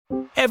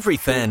Every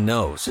fan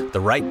knows the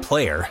right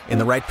player in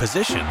the right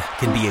position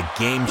can be a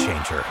game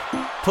changer.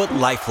 Put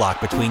LifeLock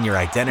between your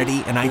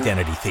identity and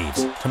identity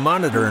thieves to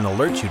monitor and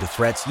alert you to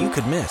threats you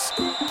could miss.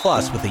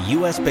 Plus, with a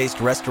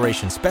U.S.-based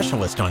restoration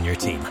specialist on your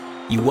team,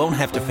 you won't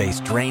have to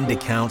face drained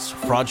accounts,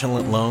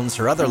 fraudulent loans,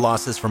 or other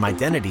losses from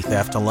identity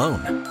theft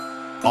alone.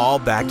 All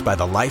backed by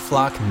the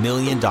LifeLock $1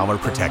 Million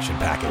Protection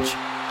Package.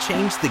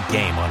 Change the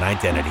game on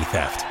identity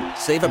theft.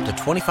 Save up to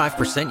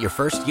 25% your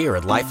first year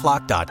at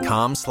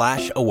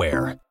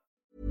LifeLock.com/aware.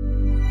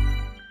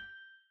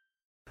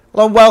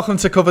 Hello and welcome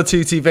to Cover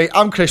 2 TV.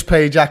 I'm Chris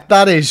Pajak,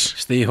 that is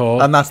Steve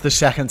Hall. And that's the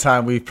second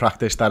time we've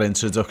practiced that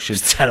introduction.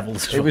 It's terrible.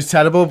 It was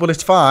terrible, but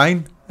it's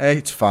fine.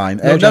 It's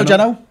fine. No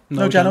Geno.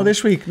 No Geno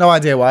this week. No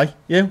idea why.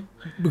 You?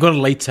 We got a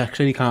late text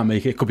saying he can't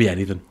make it. It could be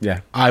anything.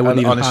 Yeah. I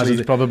wouldn't even honestly,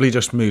 he's probably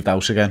just moved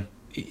out again.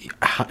 It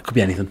could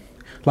be anything.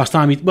 Last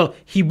time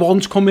he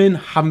once come in,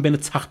 haven't been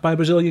attacked by a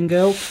Brazilian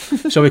girl,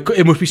 so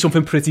it must be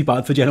something pretty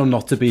bad for Geno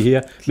not to be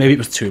here. Maybe it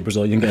was 2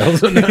 Brazilian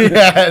girls.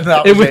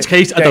 Yeah, in which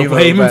case, I don't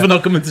blame him for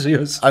not coming to see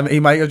us. I mean, he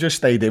might have just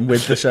stayed in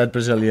with the said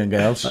Brazilian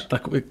girls. I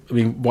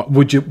mean, what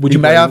would you? He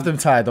may have them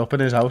tied up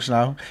in his house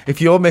now. If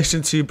you're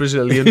missing 2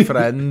 Brazilian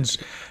friends,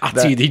 at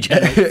TD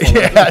Geno,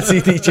 at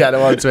TD Geno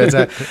on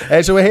Twitter.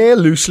 So we're here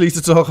loosely to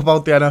talk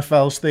about the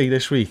NFL Steve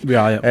this week. We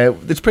are. Yeah.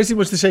 It's pretty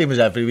much the same as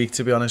every week,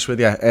 to be honest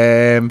with you.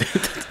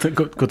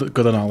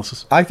 Good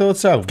analysis. I thought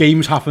so.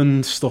 Games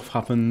happened, stuff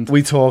happened.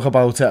 We talk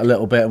about it a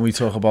little bit, and we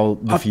talk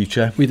about the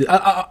future. We did.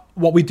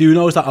 What we do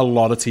know is that a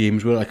lot of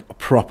teams were like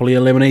properly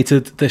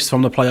eliminated this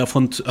from the playoff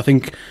hunt. I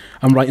think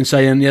I'm right in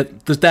saying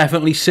there's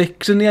definitely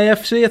 6 in the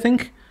AFC. I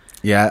think.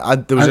 Yeah,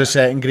 there was a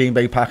certain Green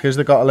Bay Packers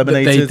that got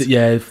eliminated.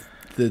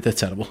 They're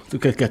terrible.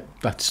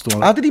 Get that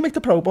story. How did he make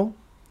the Pro Bowl?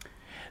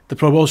 The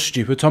Pro Bowl's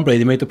stupid. Tom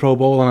Brady made the Pro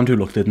Bowl and Andrew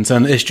Luck didn't,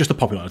 and it's just a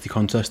popularity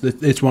contest.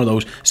 It's one of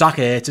those. Zach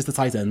Ertz is the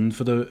tight end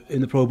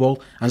in the Pro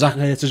Bowl, and Zach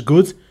Ertz is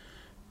good,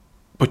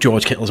 but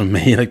George Kittle's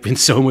been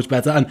so much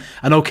better. And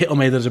I know Kittle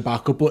made it as a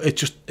backup, but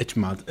it's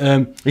mad.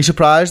 Are you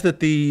surprised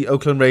that the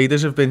Oakland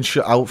Raiders have been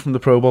shut out from the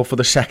Pro Bowl for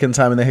the second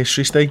time in their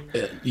history, Steve?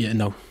 Yeah,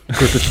 no.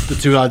 Because the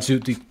 2 lads who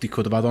they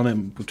could have had on it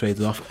and were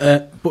traded off.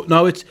 But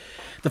no, it's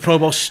the Pro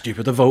Bowl's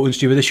stupid. The voting's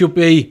stupid. There should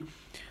be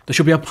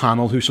a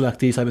panel who select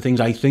these type of things,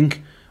 I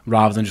think,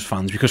 rather than just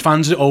fans, because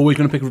fans are always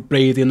going to pick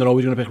Brady and they're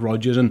always going to pick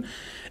Rodgers. And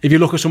if you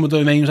look at some of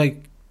the names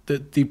like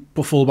they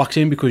put fullbacks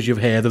in because you've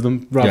heard of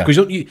them, right?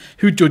 Because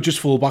who judges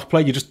fullback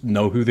play? You just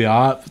know who they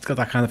are. It's got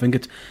that kind of thing.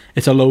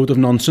 It's a load of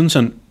nonsense,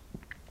 and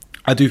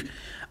I do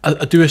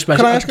especially.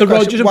 Can I ask the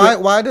Rodgers?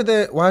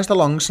 Why is the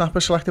long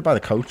snapper selected by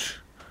the coach?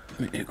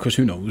 Because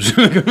who knows?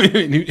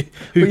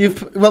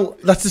 Well,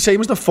 that's the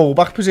same as the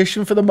fullback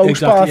position for the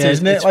most part,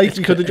 isn't it? Like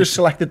you could have just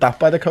selected that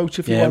by the coach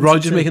if you wanted.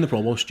 Rodgers making the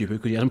Pro Bowl stupid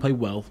because he hasn't played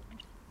well.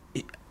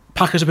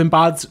 Packers have been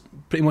bad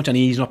pretty much, and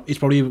he's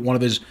probably one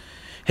of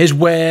his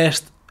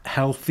worst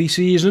healthy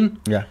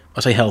season. Yeah, I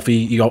say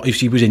healthy.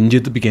 He was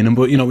injured at the beginning,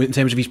 but in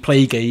terms of his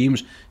play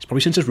games, it's probably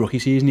since his rookie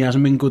season he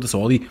hasn't been good at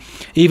all.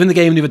 Even the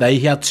game the other day,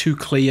 he had 2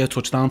 clear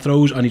touchdown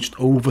throws and he just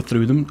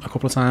overthrew them a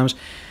couple of times.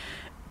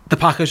 The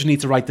Packers need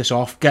to write this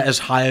off, get as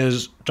high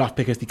as draft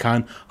pick as they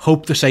can,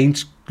 hope the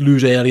Saints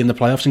lose early in the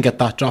playoffs and get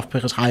that draft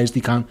pick as high as they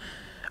can,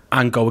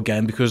 and go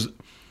again, because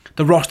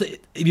the roster,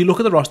 if you look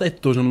at the roster,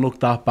 it doesn't look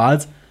that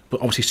bad, but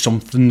obviously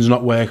something's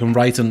not working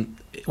right, and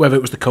whether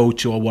it was the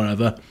coach or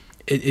whatever,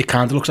 it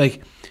kind of looks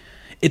like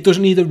it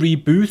doesn't need a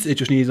reboot, it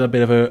just needs a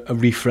bit of a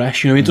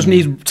refresh. It doesn't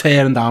need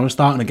tearing down and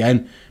starting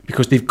again,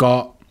 because they've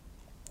got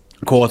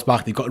a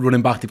quarterback, they've got a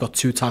running back, they've got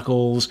 2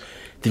 tackles,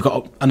 they've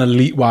got an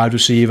elite wide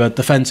receiver.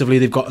 Defensively,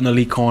 they've got an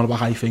elite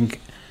cornerback, I think.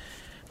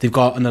 They've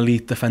got an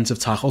elite defensive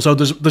tackle. So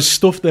there's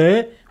stuff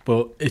there,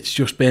 but it's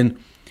just been...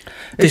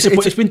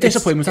 It's been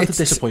disappointment after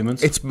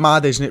disappointment. It's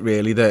mad, isn't it,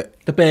 really, that...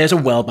 The Bears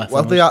are well better.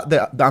 Well, they're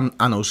and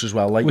us as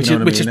well, like, which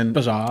is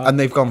bizarre. And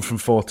they've gone from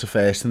 4th to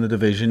 1st in the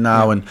division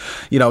now, and,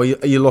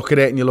 you look at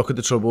it and you look at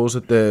the troubles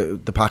that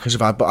the Packers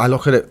have had, but I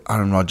look at it,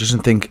 Aaron Rodgers,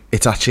 and think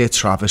it's actually a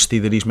travesty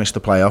that he's missed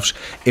the playoffs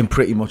in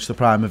pretty much the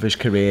prime of his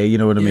career, you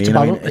know what I mean?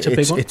 It's a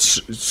big one.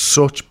 It's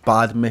such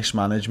bad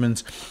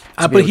mismanagement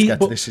to get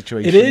to this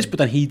situation. It is, but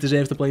then he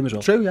deserves the blame as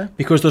well. True, yeah.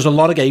 Because there's a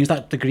lot of games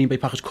that the Green Bay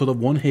Packers could have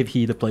won if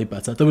he'd have played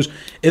better.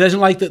 It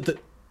isn't like that.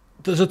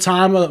 There's a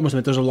time,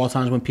 there's a lot of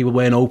times when people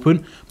weren't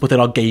open, but there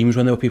are games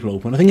when there were people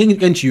open. I think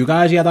against you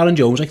guys, he had Aaron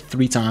Jones like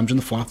 3 times in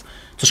the flat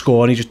to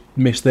score, and he just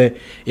missed it.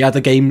 He had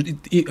the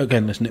game,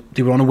 again, listen,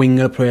 they were on a wing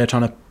of a prayer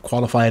trying to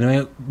qualify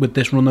anyway with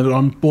this run they were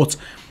on, but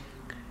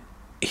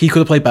he could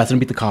have played better and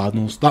beat the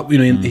Cardinals.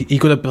 He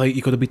could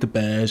have beat the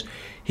Bears.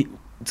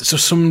 So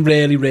some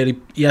really,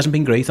 he hasn't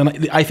been great,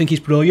 and I think he's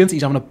brilliant.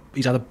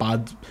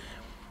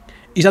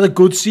 He's had a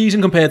good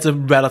season compared to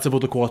relative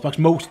other quarterbacks.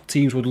 Most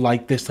teams would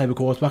like this type of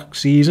quarterback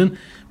season,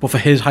 but for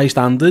his high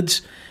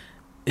standards,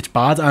 it's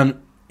bad.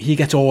 And he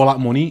gets all that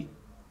money.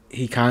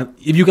 He can't.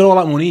 If you get all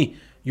that money,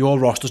 your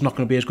roster's not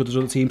going to be as good as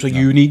other teams. So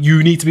you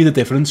need to be the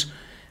difference.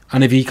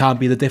 And if he can't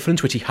be the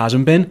difference, which he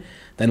hasn't been,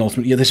 then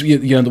ultimately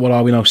you end up, what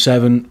are we now?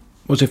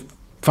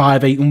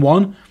 5, 8, and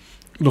 1.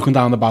 Looking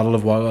down the barrel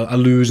of a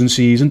losing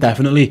season,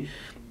 definitely.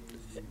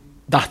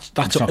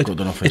 That's not good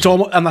enough. It's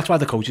almost, and that's why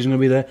the coaches are going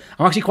to be there.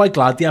 I'm actually quite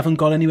glad they haven't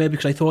got anywhere,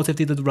 because I thought if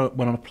they went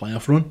on a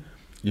playoff run,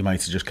 you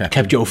might have just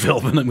kept Joe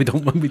Philbin, and we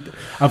don't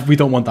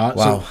want that.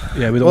 Wow. So,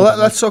 yeah, we don't. Well,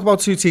 let's talk about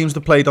two teams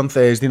that played on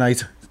Thursday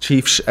night.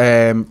 Chiefs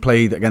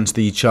played against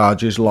the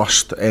Chargers,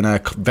 lost in a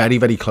very,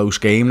 very close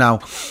game. Now,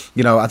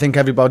 I think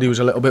everybody was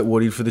a little bit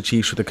worried for the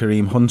Chiefs with the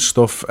Kareem Hunt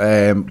stuff.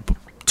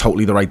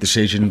 Totally the right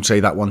decision, say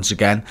that once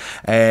again.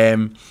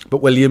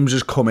 But Williams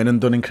has come in and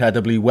done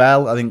incredibly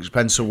well. I think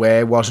Spencer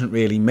Ware wasn't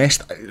really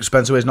missed.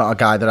 Spencer Ware's not a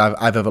guy that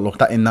I've ever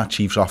looked at in that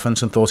Chiefs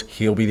offense and thought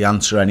he'll be the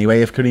answer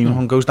anyway if Kareem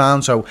Hunt goes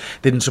down. So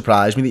it didn't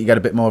surprise me that you get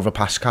a bit more of a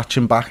pass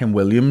catching back in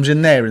Williams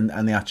in there,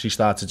 and they actually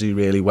start to do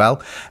really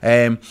well.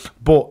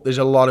 But there's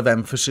a lot of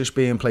emphasis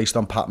being placed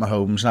on Pat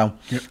Mahomes now.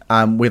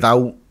 Yep.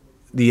 Without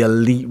the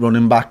elite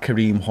running back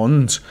Kareem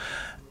Hunt,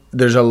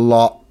 there's a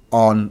lot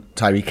on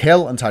Tyreek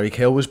Hill, and Tyreek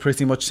Hill was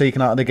pretty much taken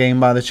out of the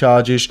game by the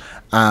Chargers,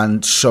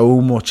 and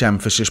so much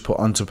emphasis put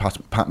onto Pat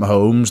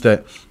Mahomes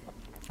that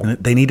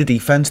they need a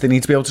defense. They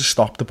need to be able to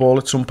stop the ball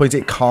at some point.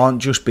 It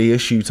can't just be a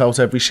shootout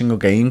every single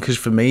game, because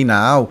for me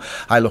now,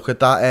 I look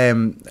at that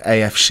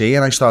AFC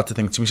and I start to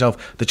think to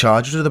myself, the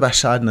Chargers are the best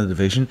side in the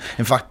division.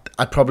 In fact,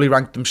 I'd probably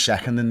rank them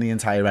second in the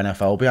entire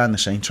NFL behind the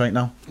Saints right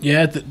now.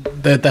 Yeah,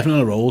 they're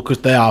definitely on a roll, because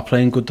they are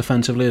playing good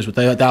defensively as well.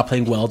 They are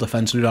playing well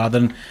defensively rather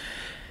than...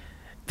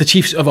 The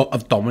Chiefs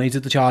have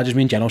dominated the Chargers.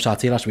 Me and Geno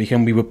sat here last week,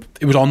 and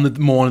it was on the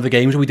morning of the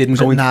game, so we didn't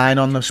go 9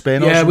 on the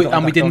spin. Yeah,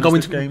 we didn't go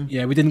into game.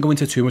 Yeah, we didn't go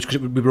into too much because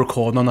we were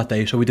recording on that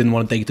day, so we didn't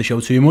want to date the show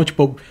too much.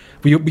 But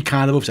we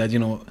kind of have said,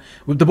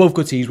 they're both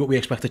good teams, but we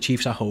expect the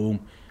Chiefs at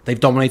home. They've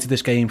dominated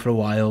this game for a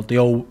while.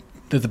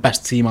 They're the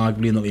best team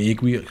arguably in the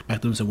league. We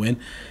expect them to win.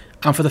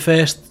 And for the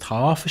first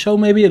half or so,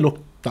 maybe that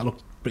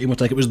looked pretty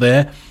much like it was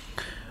there.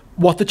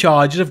 What the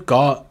Chargers have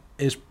got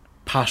is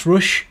pass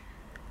rush,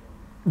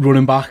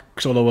 running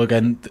backs, although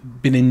again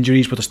been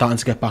injuries, but they're starting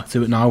to get back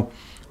to it now.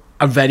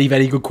 A very,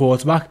 very good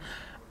quarterback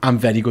and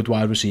very good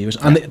wide receivers.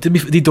 And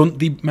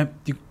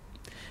the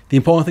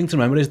important thing to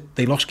remember is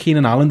they lost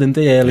Keenan Allen, didn't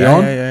they, early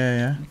on?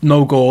 Yeah.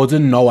 No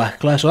Gordon, no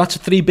Eckler, so that's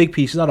 3 big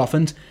pieces of that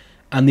offense,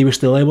 and they were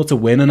still able to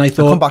win. And I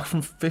thought, come back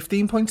from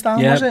 15 points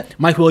down, was it?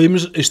 Mike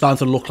Williams is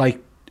starting to look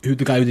like the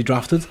guy who they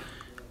drafted.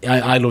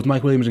 I loved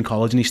Mike Williams in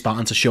college, and he's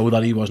starting to show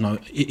that he was now.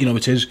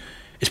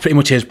 It's pretty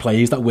much his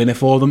plays that win it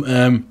for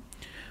them.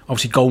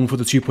 Obviously, going for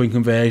the 2-point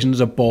conversion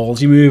is a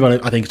ballsy move, and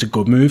I think it's a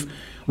good move.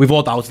 We've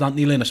all doubted that,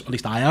 Neil, at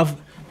least I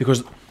have,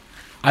 because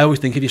I always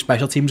think if your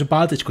special teams are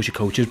bad, it's because your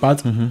coach is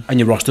bad, and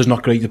your roster's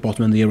not great at the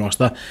bottom end of your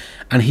roster.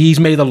 And he's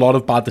made a lot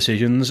of bad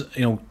decisions,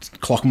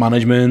 clock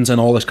management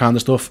and all this kind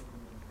of stuff,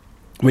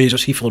 where you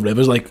just see Phil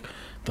Rivers like,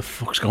 the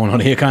fuck's going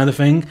on here kind of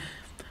thing.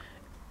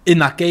 In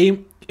that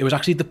game, it was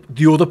actually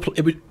the other...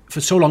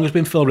 for so long it's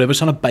been Phil Rivers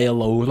trying to bail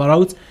Lola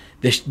out.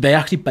 They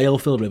actually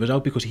bailed Phil Rivers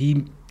out because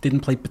he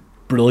didn't play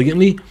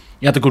brilliantly.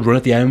 He had a good run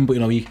at the end, but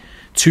he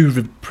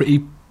 2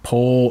 pretty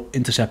poor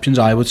interceptions,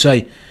 I would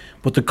say.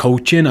 But the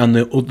coaching and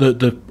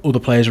the other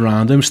players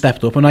around him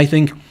stepped up, and I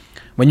think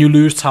when you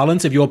lose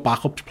talent, if your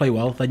backups play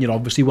well, then you're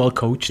obviously well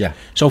coached. Yeah.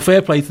 So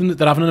fair play to them.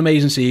 They're having an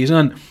amazing season,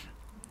 and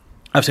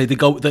I've said they're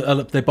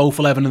both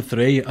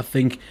 11-3. I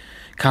think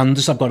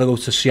Kansas have got to go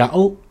to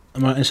Seattle.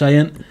 Am I right in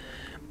saying?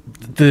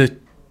 The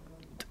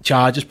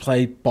Chargers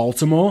play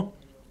Baltimore.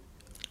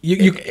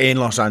 In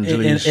Los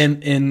Angeles.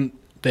 In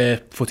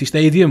the Footy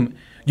Stadium.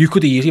 You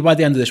could easily, by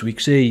the end of this week,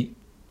 see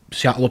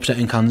Seattle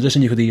upsetting Kansas,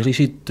 and you could easily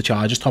see the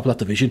Chargers top of that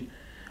division,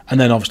 and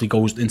then obviously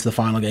goes into the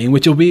final game,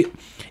 which it'll be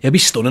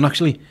stunning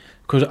actually,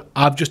 because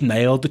I've just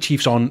nailed the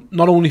Chiefs on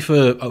not only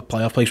for a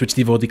playoff place, which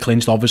they've already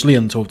clinched obviously,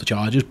 and so have the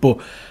Chargers,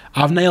 but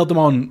I've nailed them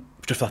on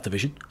just for that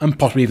division, and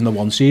possibly even the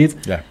 1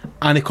 seed. Yeah.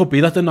 And it could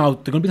be that they're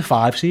going to be the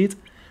 5 seed.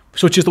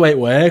 Such is the way it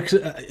works,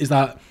 is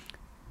that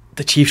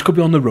the Chiefs could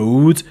be on the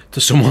road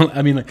to someone.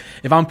 I mean, like,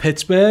 if I'm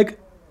Pittsburgh,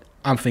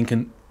 I'm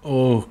thinking,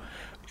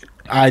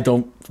 I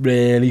don't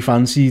really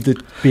fancy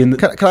being...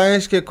 Can I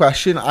ask you a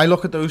question? I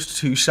look at those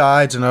 2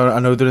 sides, and I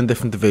know they're in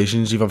different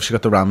divisions. You've obviously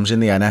got the Rams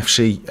in the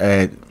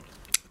NFC,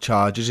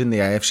 Chargers in the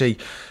AFC.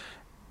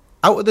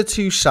 Out of the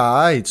 2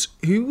 sides,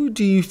 who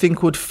do you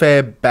think would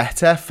fare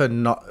better for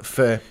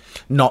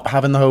not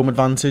having the home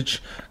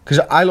advantage? Because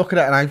I look at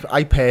it, and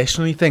I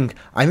personally think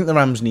the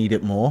Rams need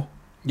it more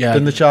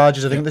than the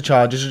Chargers. I think the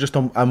Chargers are just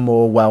a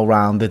more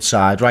well-rounded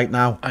side right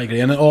now. I agree,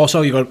 and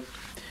also you got...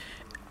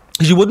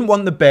 Because you wouldn't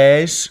want the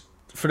Bears,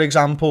 for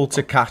example,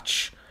 to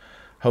catch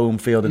home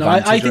field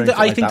advantage.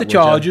 I think the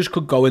Chargers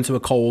could go into a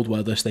cold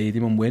weather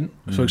stadium and win.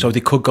 So they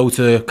could go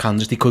to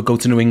Kansas, they could go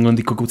to New England,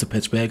 they could go to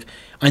Pittsburgh,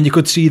 and you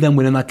could see them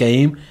winning that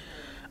game.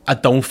 I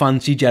don't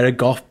fancy Jared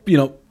Goff,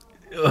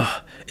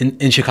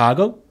 in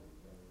Chicago.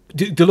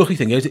 The lucky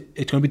thing is,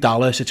 it's going to be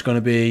Dallas, it's going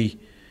to be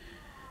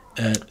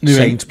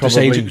Saints,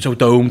 probably. So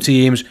dome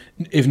teams.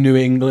 If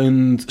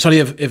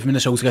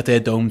Minnesota get their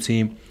dome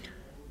team,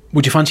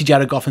 would you fancy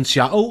Jared Goff in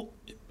Seattle?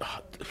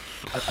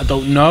 I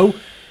don't know.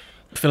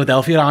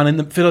 Philadelphia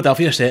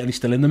are certainly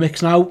still in the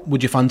mix now.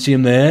 Would you fancy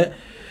him there?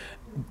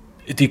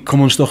 They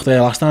come unstuck there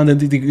last time,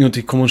 didn't they?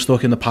 They come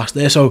unstuck in the past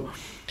there. So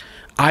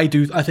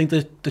I think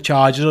the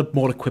Chargers are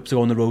more equipped to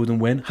go on the road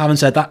and win. Having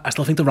said that, I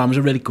still think the Rams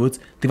are really good.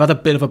 They've had a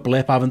bit of a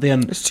blip, haven't they?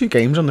 And it's 2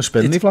 games on the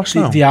spin they've lost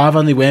now. They have,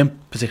 and they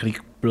weren't particularly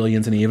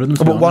brilliant in either of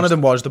them. But one of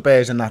them was the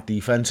Bears in that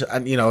defence.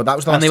 And, you know, that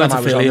was the last time I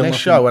was on this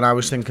show, and I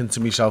was thinking to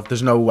myself,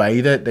 there's no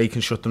way that they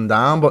can shut them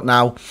down. But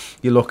now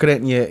you look at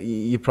it, and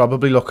you're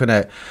probably looking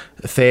at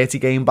a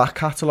 30-game back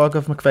catalogue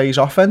of McVay's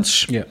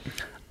offence. Yeah.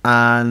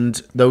 And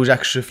those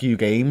extra few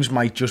games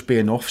might just be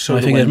enough. So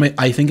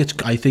I think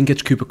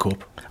it's Cooper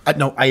Kupp.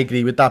 No, I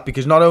agree with that,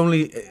 because not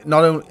only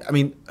I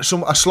mean, a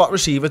slot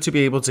receiver to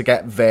be able to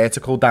get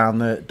vertical down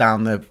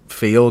the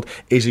field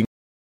is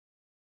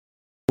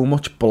so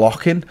much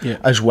blocking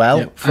as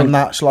well from and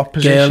that slot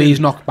position. Gurley's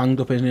knocked banged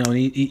up, isn't he? I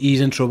mean,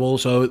 he's in trouble,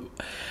 so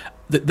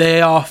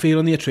they are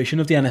feeling the attrition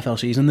of the NFL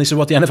season. This is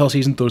what the NFL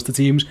season does to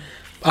teams.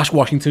 Ask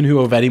Washington, who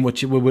are very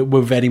much in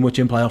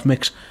playoff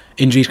mix.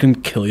 Injuries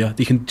can kill you.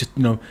 They can just,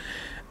 you know.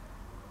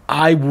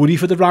 I worry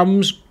for the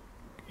Rams.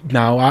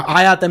 Now,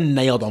 I had them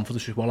nailed on for the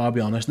Super Bowl, I'll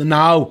be honest. And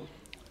now,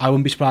 I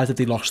wouldn't be surprised if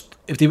they lost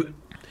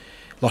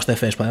their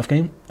first playoff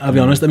game. I'll be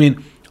honest. I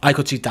mean, I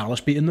could see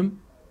Dallas beating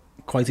them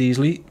quite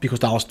easily, because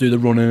Dallas do the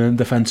running and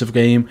defensive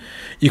game.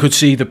 You could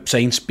see the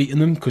Saints beating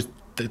them, because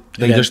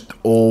they just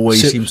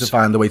always seem to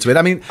find a way to win.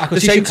 I mean, the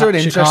Saints are an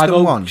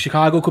interesting one.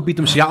 Chicago could beat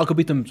them, Seattle could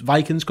beat them,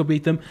 Vikings could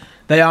beat them.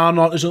 They are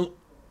not as...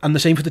 And the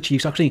same for the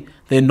Chiefs, actually.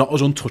 They're not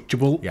as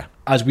untouchable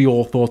as we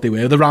all thought they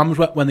were. The Rams,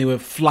 when they were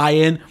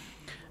flying,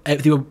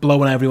 they were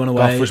blowing everyone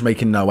away. Goff was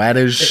making no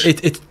errors. I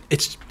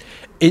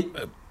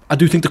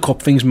do think the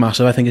Kupp thing's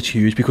massive. I think it's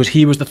huge, because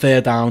he was the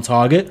third down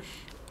target,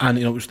 and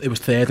you know it was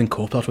third and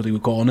Kupp. That's what they were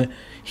calling it.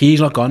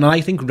 He's not gone, and I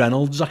think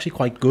Reynolds is actually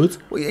quite good.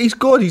 Well, he's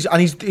good.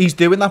 He's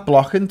doing that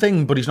blocking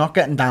thing, but he's not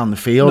getting down the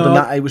field. No.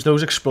 And it was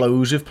those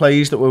explosive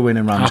plays that were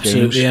winning Rams games.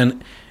 Absolutely,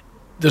 and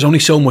there's only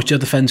so much a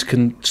defence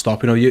can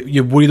stop. You know,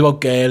 you're worried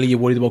about Gurley, you're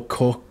worried about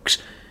Cooks.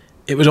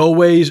 It was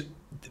always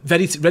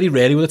very, very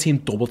rarely with a team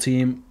double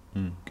team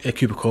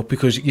Cooper Kupp,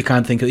 because you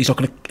can't think that he's not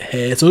going to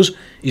hurt us.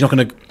 He's not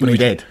going to. He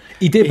did.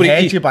 He did. But he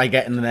hurt you by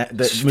getting the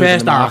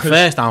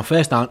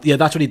first down. Yeah,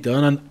 that's what he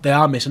done, and they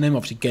are missing him.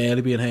 Obviously,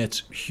 Gurley being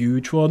hurt's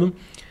huge for them.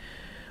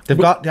 They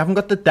haven't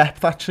got the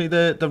depth, actually.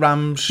 The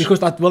Rams, because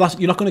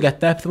you're not going to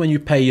get depth when you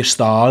pay your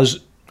stars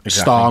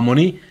star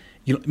money.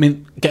 I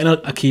mean, getting a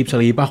Aqib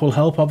Talib back will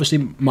help. Obviously,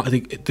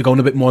 they're going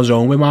a bit more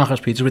zone with Marcus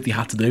Peters, which they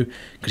had to do,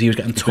 because he was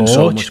getting torched. He's been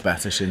so much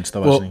better since,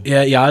 though, hasn't he?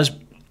 Yeah, he has.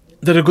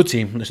 They're a good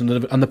team, listen,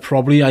 and they're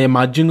probably, I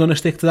imagine, going to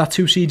stick to that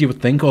 2 seed, you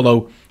would think,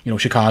 although, you know,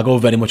 Chicago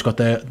very much got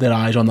their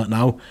eyes on that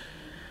now.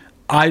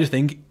 I just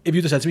think, if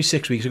you'd have said to me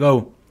 6 weeks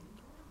ago,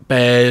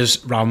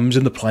 Bears, Rams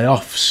in the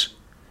playoffs,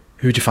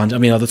 who'd you fancy? I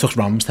mean, I'd have took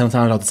Rams 10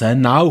 times out of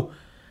 10. Now,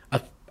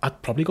 I'd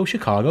probably go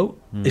Chicago,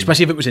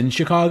 especially if it was in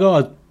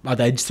Chicago.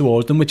 I'd edge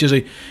towards them, which is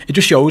it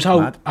just shows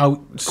how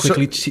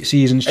quickly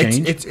seasons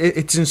change.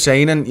 It's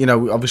insane, and you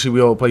know, obviously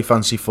we all play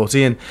fancy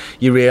footy, and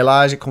you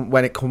realise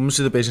when it comes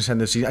to the business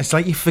end of the season, it's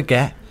like you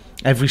forget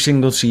every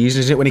single season,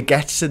 isn't it? When it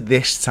gets to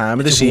this time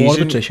of the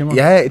season,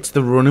 it's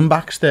the running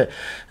backs that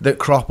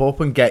crop up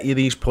and get you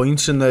these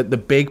points, and the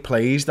big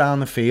plays down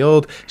the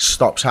field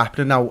stops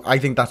happening. Now, I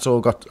think that's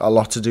all got a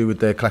lot to do with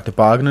the collective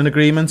bargaining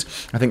agreement.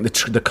 I think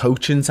the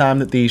coaching time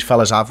that these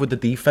fellas have with the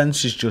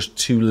defence is just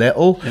too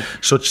little,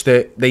 such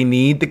that they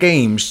need the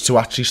games to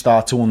actually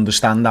start to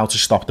understand how to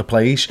stop the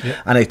plays.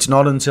 And it's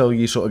not until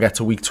you sort of get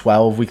to week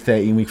 12, week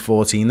 13, week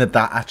 14 that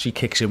actually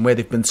kicks in, where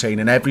they've been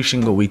training every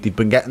single week, they've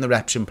been getting the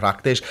reps in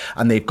practice,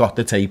 and they've got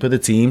the tape of the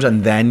teams,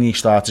 and then you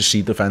start to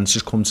see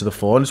defences come to the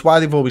fore. And it's why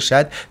they've always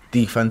said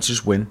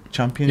defences win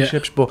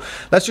championships. But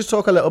let's just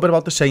talk a little bit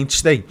about the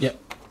Saints today.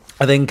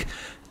 I think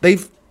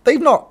they've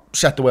not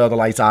set the world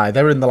alight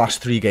either in the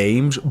last 3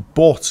 games,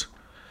 but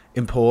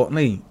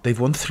importantly, they've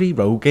won 3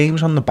 road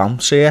games on the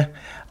bounce here.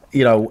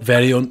 You know,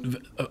 very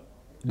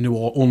New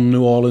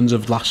Orleans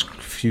of last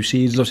few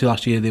seasons. Obviously,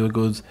 last year they were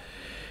good.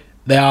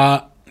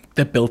 They're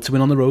built to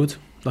win on the road.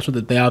 That's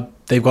what they are.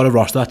 They've got a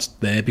roster that's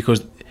there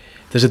because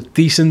there's a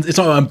decent. It's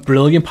not a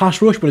brilliant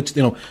pass rush, but it's,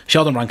 you know,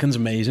 Sheldon Rankins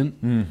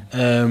amazing.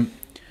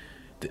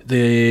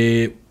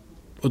 The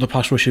other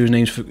pass rusher whose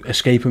name's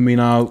escaping me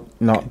now.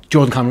 Not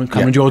Jordan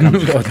Cameron.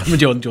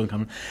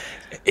 Jordan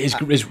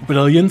is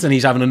brilliant, and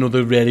he's having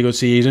another really good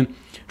season.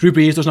 Drew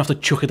Brees doesn't have to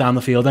chuck it down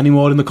the field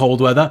anymore in the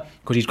cold weather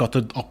because he's got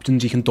the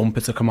options. He can dump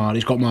it to Kamara.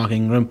 He's got Mark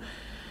Ingram.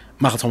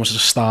 Michael Thomas is a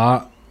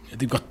start.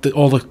 They've got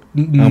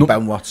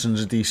Ben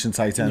Watson's a decent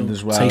tight end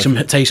as well.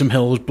 Taysom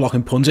Hill's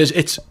blocking punts.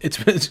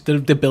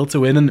 They're built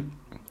to win, and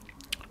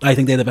I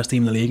think they're the best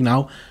team in the league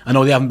now. I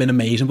know they haven't been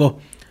amazing, but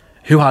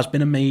who has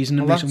been amazing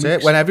in recent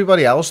weeks? When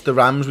everybody else, the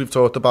Rams we've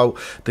talked about,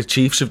 the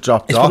Chiefs have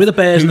dropped off. It's probably the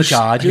Bears and the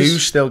Chargers.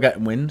 Who's still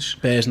getting wins?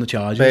 Bears and the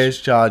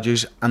Chargers.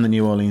 Chargers, and the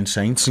New Orleans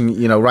Saints. And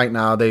you know, right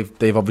now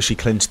they've obviously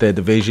clinched their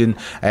division.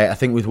 I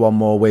think with one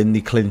more win,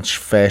 they clinch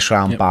first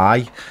round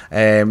bye.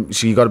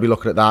 So you got to be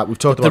looking at that. We've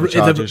talked about the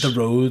Chargers. The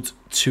road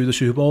to the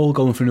Super Bowl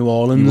going for New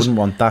Orleans. You wouldn't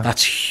want that.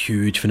 That's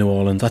huge for New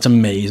Orleans. That's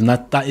amazing.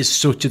 That is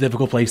such a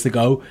difficult place to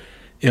go.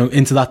 You know,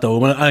 into that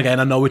dome. And again,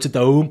 I know it's a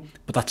dome,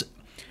 but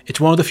it's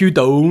one of the few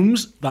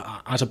domes that,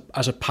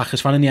 as a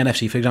Packers fan in the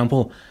NFC, for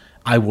example,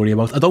 I worry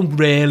about. I don't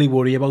really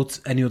worry about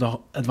any other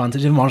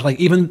advantage. Like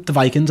even the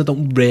Vikings, I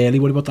don't really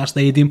worry about that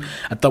stadium.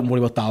 I don't worry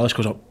about Dallas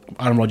because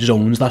Aaron Rodgers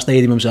owns that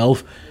stadium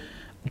himself.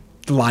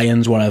 The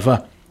Lions,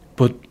 whatever.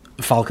 But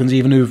Falcons,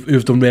 even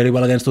who've done really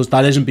well against us,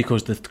 that isn't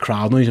because the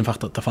crowd noise. In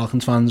fact, the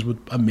Falcons fans would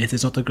admit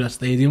it's not the great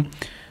stadium.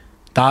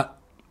 That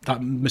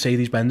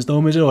Mercedes-Benz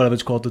Dome, is it, or whatever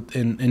it's called,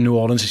 in New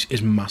Orleans,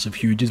 is massive,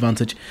 huge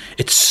advantage.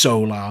 It's so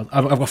loud.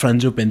 I've got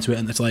friends who've been to it,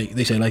 and it's like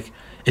they say, like,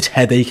 it's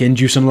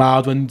headache-inducing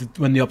loud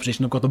when the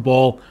opposition have got the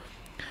ball.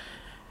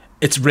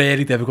 It's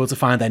really difficult to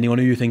find anyone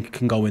who you think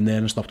can go in there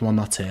and stop them on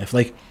that turf.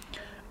 Like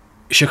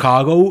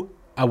Chicago,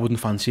 I wouldn't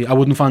fancy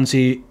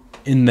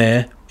in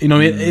there. You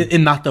know,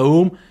 in that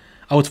dome,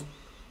 I would.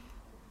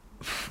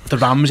 The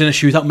Rams in a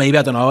shootout, maybe,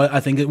 I don't know. I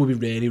think it would be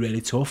really,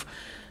 really tough.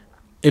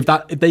 If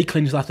they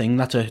clinch that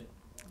thing,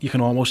 you can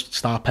almost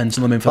start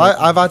penciling them in for.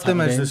 I've had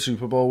them as the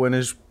Super Bowl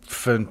winners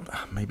for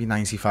maybe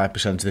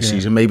 95% of the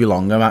season, maybe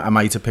longer. I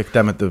might have picked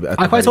them at the.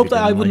 I quite hope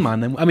that I wouldn't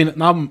mind them. I mean,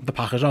 now the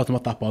Packers are out, I'm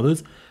not that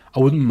bothered. I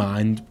wouldn't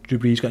mind Drew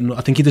Brees getting.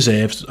 I think he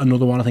deserves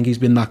another one. I think he's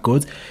been that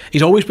good.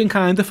 He's always been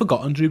kind of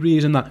forgotten, Drew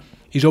Brees, in that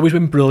he's always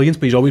been brilliant,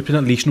 but he's always been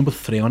at least number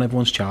 3 on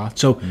everyone's chart.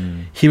 So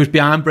he was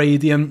behind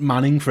Brady and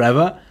Manning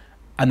forever,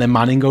 and then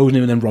Manning goes,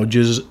 and then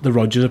Rodgers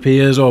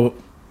appears, or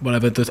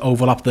whatever, there's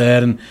overlap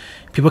there, and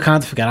people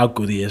can't forget how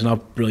good he is and how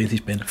brilliant he's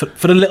been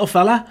for a little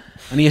fella.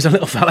 And he is a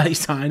little fella.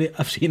 He's tiny.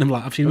 I've seen him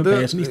in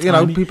person. He's tiny.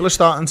 Know, people are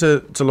starting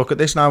to look at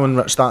this now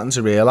and starting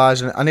to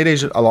realise, and it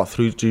is a lot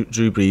through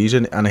Drew Brees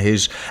and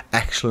his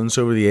excellence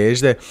over the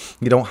years. That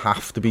you don't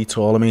have to be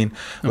tall. I mean,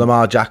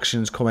 Lamar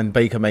Jackson's coming,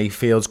 Baker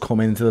Mayfield's come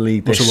into the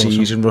league this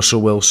season.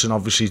 Russell Wilson,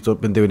 obviously, he's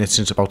been doing it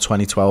since about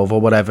 2012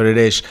 or whatever it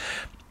is.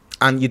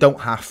 And you don't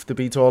have to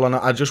be tall. And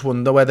I just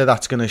wonder whether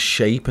that's going to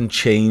shape and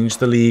change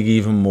the league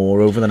even more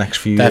over the next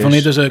few years. Definitely,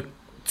 there's a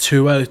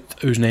Tua,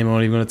 whose name I'm not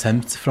even going to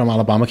attempt, from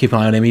Alabama. Keep an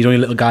eye on him. He's only a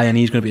little guy and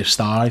he's going to be a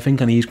star, I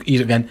think. And he's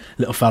again,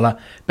 little fella.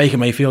 Baker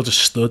Mayfield just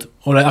stood.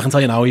 All right, I can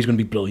tell you now, he's going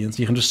to be brilliant.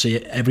 You can just see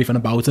everything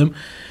about him.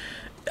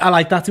 I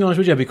like that, to be honest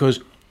with you,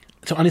 because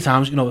so many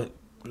times, you know,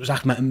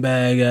 Zach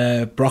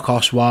Mettenberg, Brock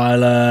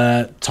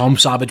Osweiler, Tom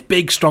Savage,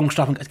 big, strong,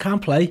 strapping. They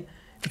can't play.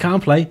 They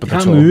can't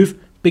move.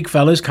 Big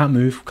fellas can't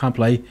move, can't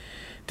play.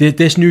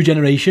 This new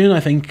generation, I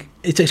think,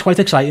 it's quite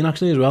exciting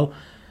actually as well.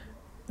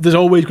 There's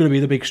always going to be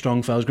the big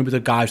strong fellas. There's going to be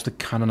the guys with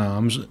the cannon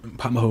arms.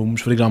 Pat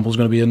Mahomes, for example, is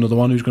going to be another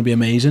one who's going to be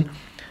amazing.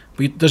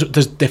 But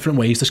there's different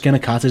ways to skin a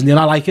cat, isn't there? And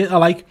I like it. I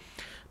like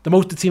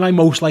the team I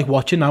most like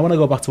watching now when I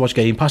go back to watch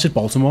Game Pass is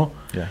Baltimore.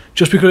 Yeah.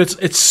 Just because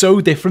it's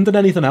so different than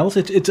anything else.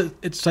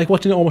 It's like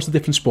watching almost a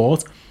different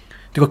sport.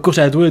 They've got Gus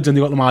Edwards and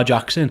they've got Lamar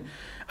Jackson,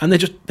 and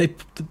they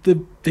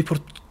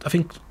put, I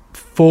think,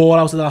 4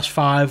 out of the last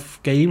 5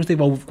 games they've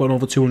gone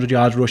over 200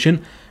 yards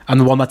rushing, and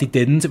the one that they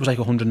didn't, it was like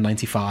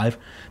 195.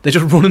 They're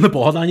just running the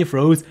ball down your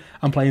throat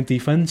and playing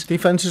defence.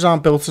 Defences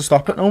aren't built to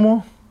stop it no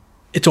more.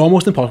 It's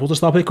almost impossible to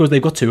stop it because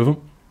they've got 2 of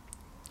them.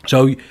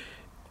 So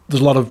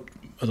there's a lot of,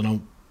 I don't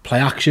know, play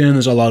action,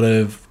 there's a lot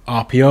of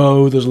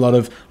RPO, there's a lot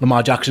of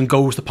Lamar Jackson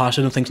goes to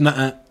passing and thinks,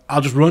 nah,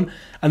 I'll just run.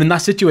 And in that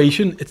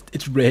situation,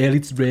 it's really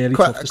tough to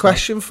stop.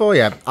 Question for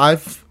you.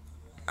 I've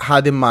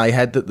had in my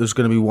head that there's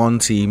going to be one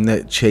team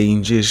that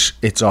changes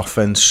its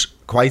offense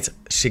quite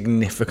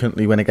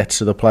significantly when it gets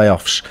to the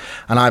playoffs,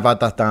 and I've had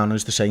that down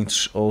as the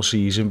Saints all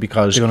season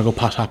because they're going to go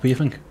pass happy, you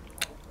think?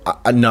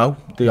 No,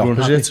 the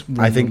opposite.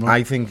 I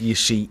think you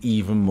see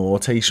even more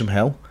Taysom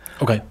Hill.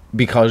 Okay.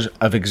 Because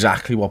of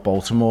exactly what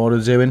Baltimore are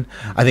doing.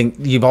 I think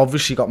you've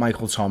obviously got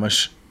Michael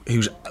Thomas,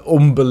 who's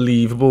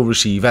unbelievable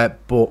receiver,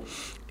 but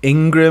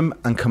Ingram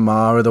and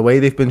Kamara, the way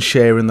they've been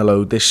sharing the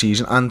load this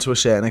season, and to a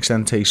certain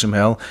extent Taysom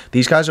Hill,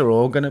 these guys are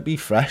all going to be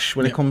fresh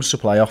when it comes to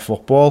playoff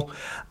football.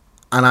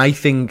 And I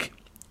think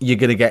you're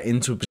going to get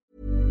into...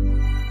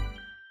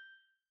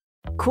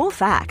 Cool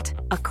fact,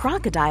 a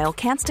crocodile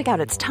can't stick out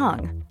its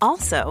tongue.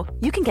 Also,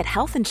 you can get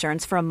health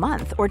insurance for a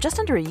month or just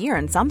under a year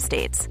in some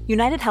states.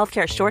 United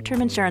Healthcare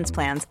short-term insurance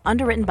plans,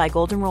 underwritten by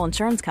Golden Rule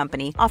Insurance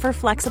Company, offer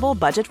flexible,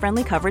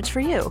 budget-friendly coverage for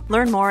you.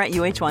 Learn more at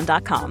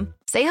UH1.com.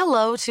 Say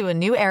hello to a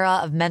new era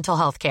of mental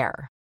health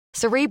care.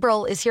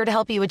 Cerebral is here to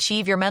help you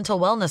achieve your mental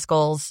wellness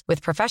goals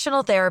with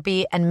professional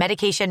therapy and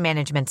medication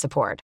management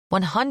support.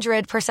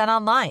 100%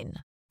 online.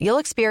 You'll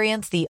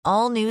experience the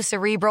all-new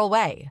Cerebral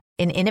Way,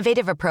 an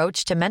innovative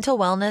approach to mental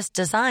wellness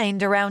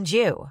designed around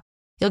you.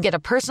 You'll get a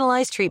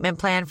personalized treatment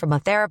plan from a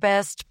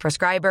therapist,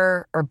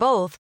 prescriber, or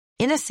both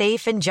in a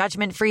safe and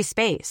judgment-free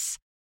space.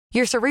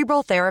 Your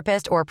Cerebral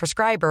therapist or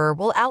prescriber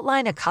will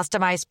outline a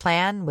customized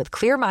plan with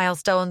clear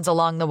milestones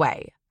along the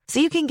way, so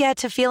you can get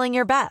to feeling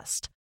your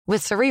best.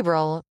 With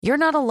Cerebral, you're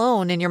not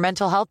alone in your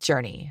mental health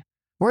journey.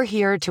 We're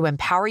here to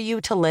empower you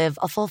to live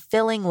a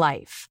fulfilling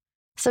life.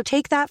 So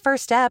take that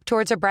first step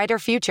towards a brighter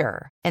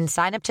future and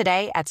sign up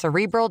today at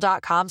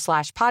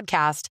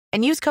Cerebral.com/podcast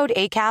and use code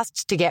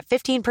ACAST to get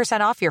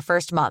 15% off your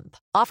first month.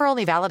 Offer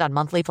only valid on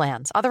monthly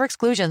plans. Other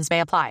exclusions may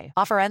apply.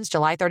 Offer ends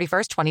July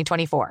 31st,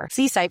 2024.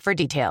 See site for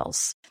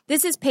details.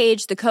 This is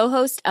Paige, the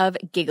co-host of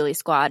Giggly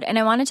Squad, and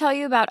I want to tell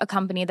you about a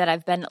company that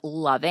I've been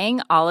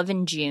loving, Olive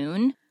 &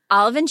 June.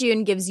 Olive &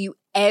 June gives you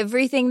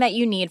everything that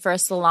you need for a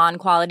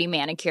salon-quality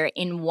manicure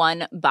in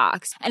one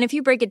box. And if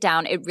you break it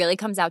down, it really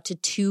comes out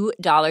to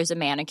 $2 a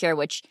manicure,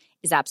 which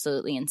is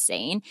absolutely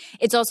insane.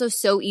 It's also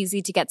so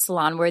easy to get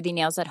salon-worthy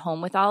nails at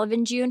home with Olive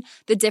 & June.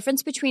 The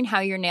difference between how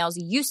your nails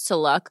used to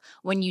look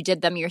when you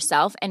did them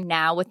yourself and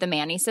now with the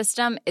Mani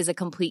system is a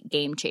complete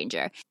game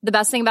changer. The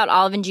best thing about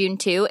Olive & June,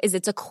 too, is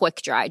it's a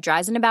quick dry.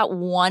 Dries in about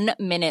 1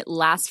 minute,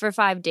 lasts for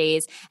 5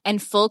 days,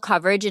 and full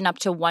coverage in up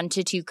to 1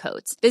 to 2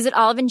 coats. Visit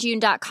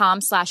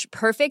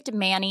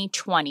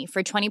oliveandjune.com/perfectmani20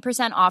 for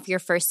 20% off your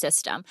first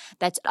system.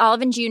 That's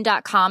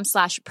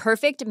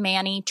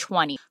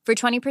oliveandjune.com/perfectmani20 for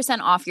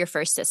 20% off your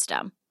first system.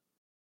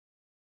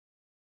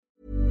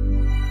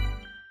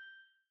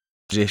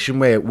 Position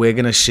where we're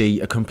going to see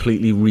a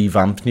completely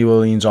revamped New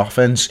Orleans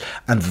offense,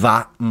 and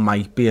that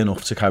might be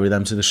enough to carry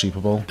them to the Super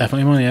Bowl.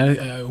 Definitely, man.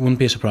 Yeah, I wouldn't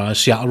be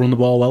surprised. Seattle run the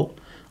ball well.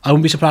 I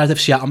wouldn't be surprised if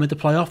Seattle made the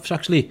playoffs.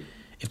 Actually,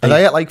 Are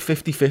they at like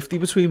 50-50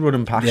 between run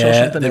and pass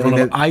or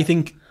something? I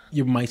think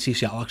you might see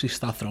Seattle actually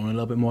start throwing a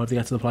little bit more if they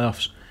get to the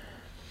playoffs.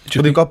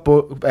 But they've got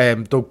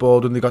Doug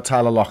Baldwin, they've got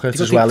Tyler Lockett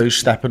as well, who's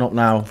stepping up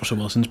now. Russell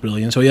Wilson's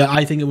brilliant. So yeah,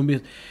 I think it would be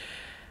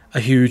a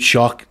huge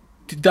shock.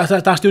 That's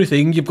the only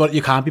thing.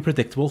 You can't be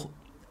predictable.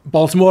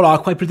 Baltimore are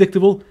quite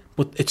predictable,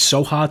 but it's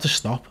so hard to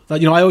stop.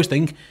 That, I always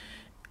think,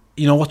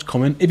 you know what's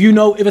coming. If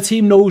a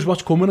team knows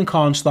what's coming and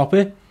can't stop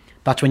it,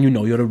 that's when you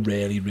know you're a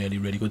really, really,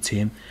 really good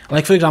team.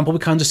 Like for example,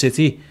 with Kansas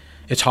City,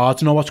 it's hard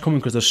to know what's coming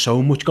because there's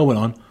so much going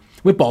on.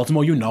 With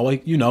Baltimore, you know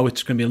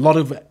it's going to be a lot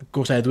of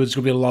Gus Edwards, it's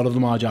going to be a lot of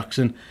Lamar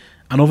Jackson,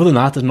 and other than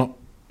that, there's not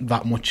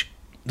that much.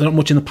 There's not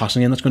much in the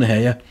passing game that's going to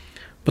hurt you.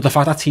 But the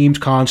fact that teams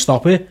can't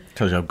stop it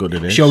tells you how good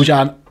it is. Shows you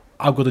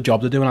how good a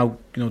job they're doing, how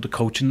the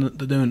coaching that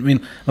they're doing. I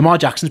mean, Lamar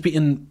Jackson's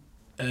beating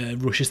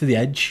rushes to the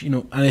edge,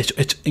 and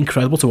it's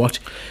incredible to watch.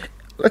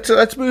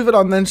 Let's move it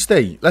on then,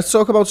 Steve. Let's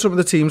talk about some of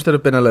the teams that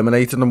have been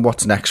eliminated and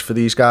what's next for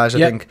these guys. I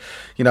think,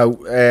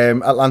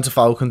 Atlanta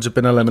Falcons have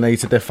been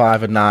eliminated. They're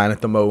 5-9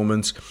 at the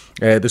moment.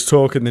 There's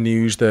talk in the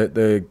news that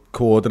the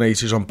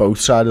coordinators on both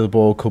sides of the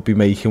ball could be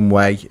making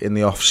way in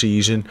the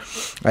off-season.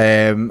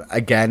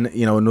 Again,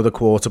 another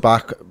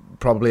quarterback,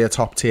 probably a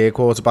top-tier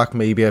quarterback,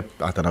 maybe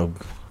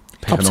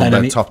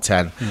top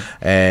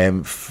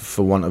 10,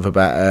 for want of a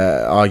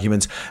better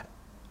argument.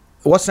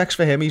 What's next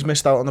for him? He's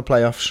missed out on the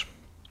playoffs.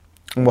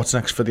 And what's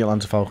next for the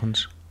Atlanta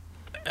Falcons?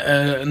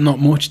 Not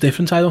much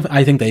difference,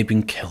 I think they've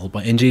been killed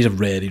by injuries have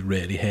really,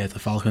 really hurt the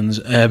Falcons.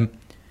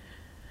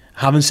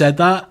 Having said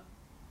that,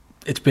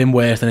 it's been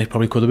worse than it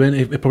probably could have been.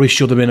 It probably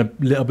should have been a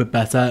little bit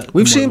better.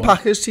 We've seen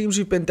Packers teams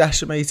who've been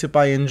decimated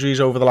by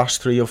injuries over the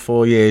last 3 or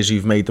 4 years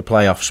who've made the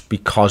playoffs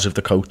because of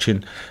the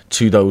coaching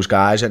to those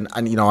guys. And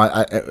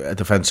a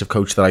defensive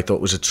coach that I thought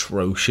was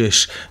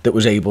atrocious that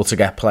was able to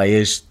get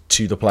players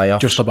to the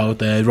playoffs. Just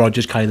about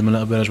Rodgers carried them a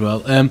little bit as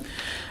well.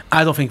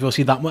 I don't think we'll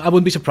see that much. I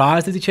wouldn't be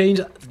surprised if they change.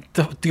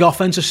 The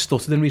offense has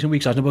stuttered in recent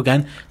weeks, hasn't it? But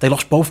again, they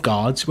lost both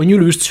guards. When you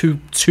lose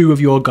two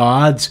of your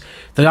guards,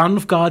 there aren't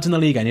enough guards in the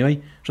league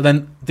anyway. So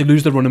then they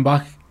lose the running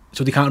back,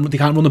 so they can't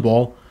run the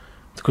ball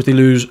because they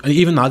lose.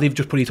 Even now, they've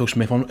just put Ito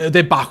Smith on.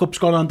 Their backup's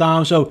gone on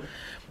down. So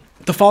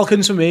the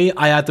Falcons for me,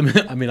 I had them.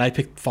 I mean, I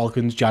picked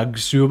Falcons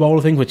Jags Super Bowl,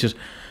 I think, which is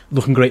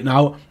looking great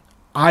now.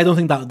 I don't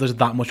think that there's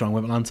that much wrong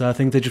with Atlanta. I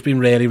think they've just been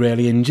really,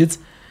 really injured.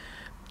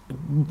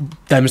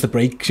 Them's the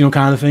breaks,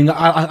 kind of thing.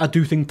 I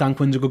do think Dan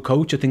Quinn's a good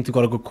coach. I think they've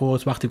got a good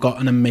quarterback. They've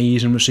got an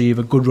amazing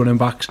receiver, good running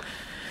backs,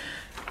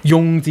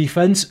 young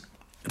defense.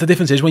 The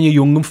difference is when you're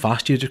young and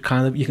fast, you're just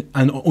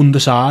and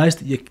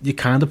undersized. You're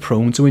kind of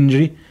prone to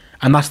injury,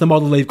 and that's the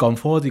model they've gone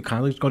for. They've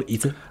kind of got to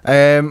eat it.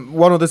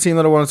 One other team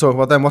that I want to talk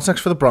about then. What's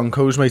next for the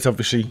Broncos, mate?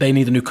 Obviously, they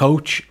need a new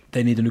coach.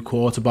 They need a new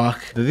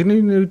quarterback. Do they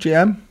need a new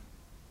GM?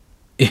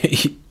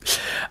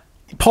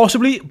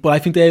 Possibly, but I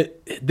think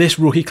this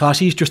rookie class,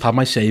 he's just had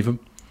my save him.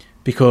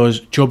 Because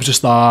Chubb's a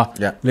star,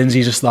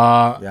 Lindsay's a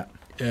star,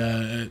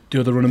 the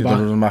other running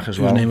back as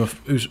well.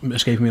 Who's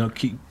escaping me now?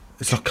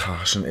 It's not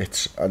Carson.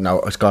 It's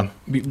it's gone.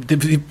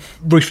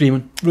 Royce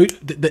Freeman.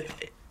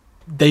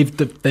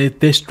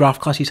 This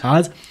draft class he's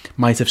had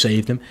might have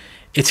saved him.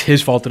 It's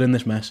his fault they're in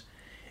this mess.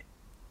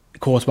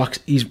 Quarterbacks,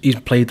 he's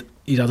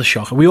had a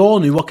shocker. We all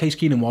knew what Case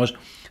Keenum was.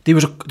 There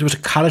was a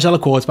carousel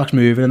of quarterbacks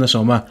moving in the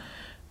summer,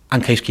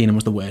 and Case Keenum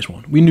was the worst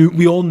one.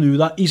 We all knew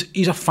that.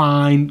 He's a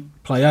fine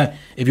player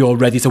if you're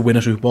ready to win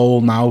a Super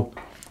Bowl now.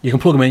 You can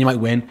plug him in, you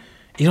might win.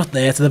 He's not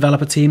there to develop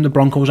a team. The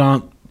Broncos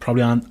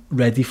probably aren't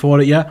ready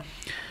for it yet.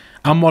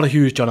 I'm not a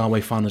huge John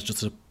Elway fan,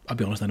 I'll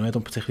be honest anyway. I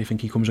don't particularly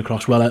think he comes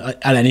across well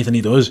at anything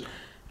he does.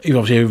 He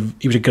was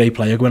a great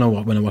player when I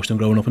watched him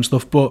growing up and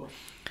stuff, but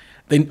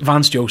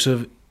Vance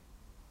Joseph,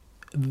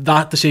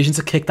 that decision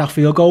to kick that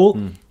field goal,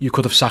 you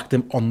could have sacked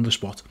him on the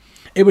spot.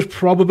 It was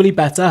probably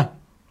better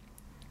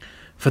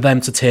for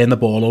them to turn the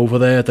ball over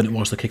there than it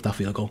was to kick that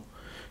field goal.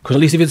 Because at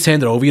least if you'd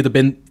turned it over, you'd have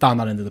been down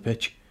that end of the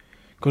pitch.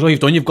 Because all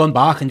you've done, you've gone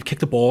back and you've kicked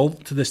the ball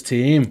to this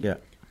team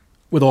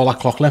with all that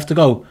clock left to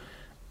go.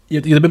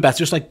 You'd have been better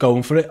just like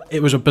going for it.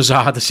 It was a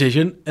bizarre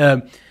decision.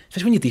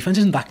 Especially when your defence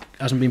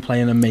hasn't been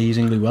playing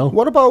amazingly well.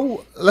 What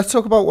about, let's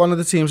talk about one of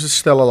the teams that's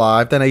still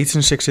alive, then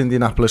 8-6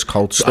 Indianapolis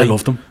Colts. I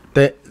love them.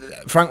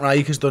 Frank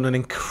Reich has done an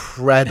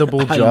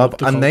incredible job,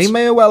 and they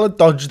may well have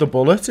dodged the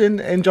bullet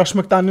in Josh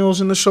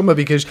McDaniels in the summer,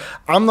 because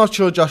I'm not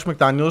sure Josh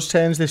McDaniels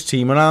turns this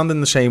team around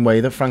in the same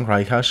way that Frank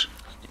Reich has.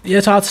 Yeah,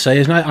 it's hard to say,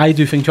 isn't it? I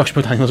do think Josh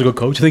McDaniels is a good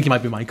coach. I think he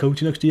might be my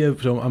coach next year,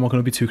 so I'm not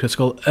going to be too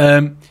critical.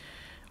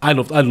 I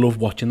love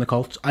watching the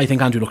Colts. I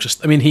think Andrew Luck's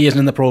he isn't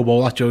in the Pro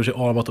Bowl. That shows it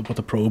all about what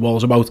the Pro Bowl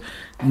is about.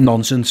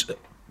 Nonsense.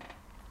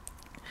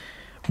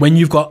 When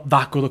you've got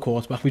that good a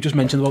quarterback, we just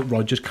mentioned about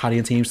Rodgers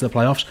carrying teams to the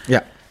playoffs.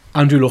 Yeah.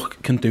 Andrew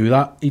Luck can do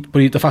that,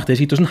 but the fact is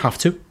he doesn't have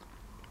to.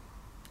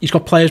 He's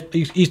got players.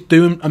 He's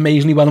doing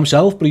amazingly well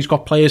himself, but he's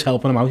got players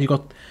helping him out. He's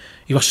got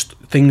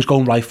things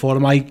going right for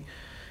him.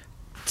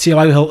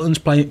 T.Y. Hilton's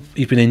playing.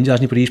 He's been injured,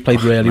 hasn't he? But he's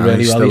played really well.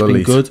 He's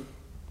been good.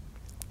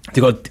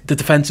 They got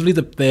defensively.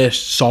 They're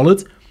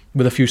solid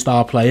with a few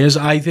star players.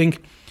 I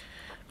think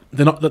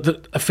they're not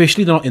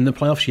officially. They're not in the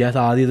playoffs yet,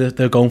 are they?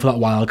 They're going for that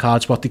wild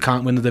card spot. They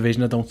can't win the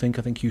division. I don't think.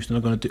 I think Houston are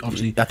going to do.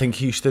 Obviously, I think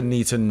Houston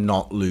need to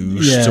not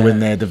lose to win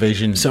their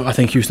division. So I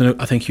think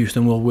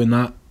Houston will win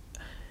that.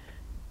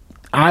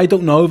 I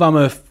don't know if I'm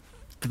a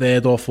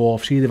third or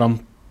fourth seed. If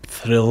I'm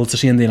thrilled to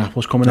see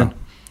Indianapolis coming in.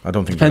 I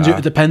don't think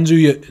it depends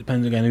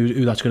again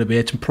who that's going to be.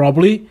 It's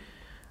probably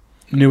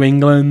New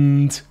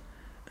England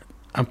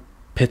and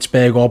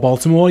Pittsburgh or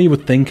Baltimore. You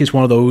would think is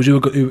one of those who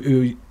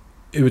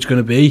it's going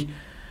to be.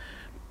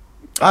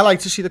 I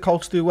like to see the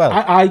Colts do well.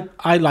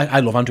 I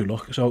love Andrew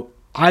Luck, so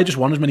I just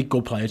want as many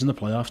good players in the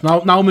playoffs. Now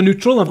I'm a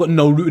neutral. I've got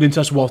no rooted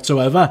interest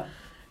whatsoever.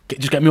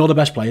 Just get me all the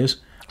best players,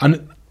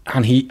 and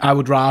I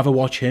would rather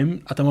watch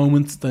him at the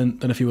moment than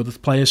a few other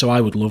players. So I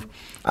would love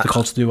the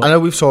Colts to do well. I know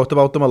we've talked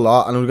about them a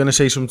lot, and we're going to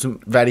say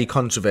something very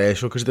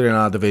controversial because they're in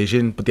our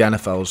division. But the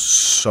NFL's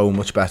so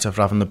much better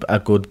for having a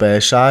good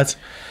Bears side.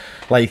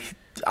 Like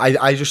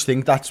I just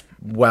think that's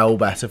well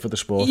better for the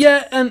sport.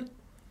 Yeah,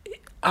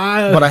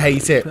 but I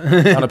hate it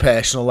on a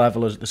personal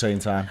level at the same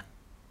time.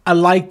 I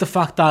like the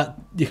fact that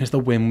you can still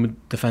win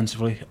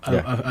defensively.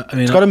 Yeah. I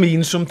mean, it's got to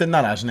mean something,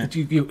 that hasn't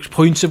it?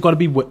 Points have got to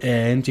be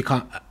earned. You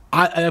can't.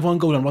 Everyone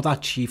goes on about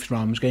that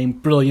Chiefs-Rams game.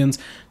 Brilliant,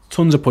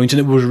 tons of points, and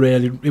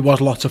it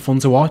was lots of fun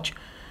to watch.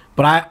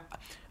 But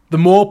the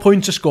more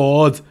points are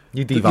scored,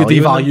 you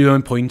devalue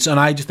them points, and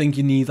I just think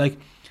you need like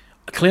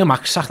Khalil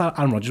Mack sacked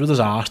Aaron Rodgers with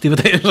his arse the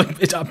other day.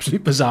 It's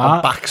absolutely bizarre.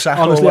 A back sack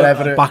or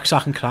whatever. A back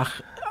sack and crack.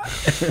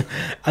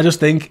 I just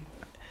think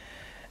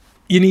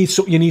you need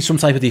some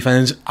type of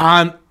defense,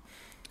 and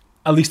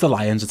at least the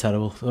Lions are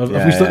terrible. At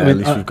least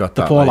we've got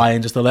the that. Poor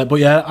Lions are still there. But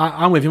yeah,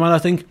 I'm with you, man. I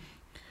think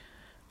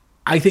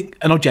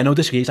I know Geno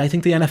disagrees. I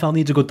think the NFL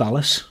needs a good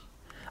Dallas.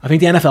 I think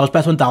the NFL is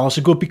better when Dallas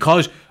are good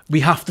because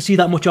we have to see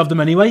that much of them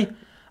anyway.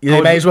 Yeah,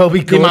 they may as well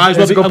be good.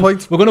 That's a good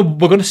point. We're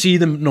gonna see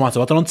them no matter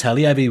what. They're on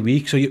telly every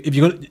week, so if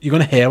you're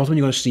gonna hear about them,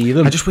 you're gonna see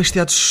them. I just wish they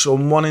had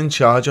someone in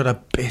charge or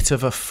a bit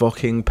of a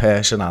fucking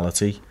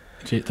personality.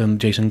 Than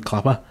Jason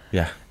Clapper.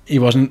 Yeah, he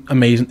wasn't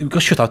amazing. He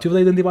got shut out the other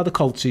day, didn't he, by the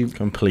Colts?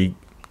 Complete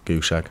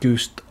goose egg.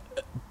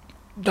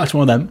 That's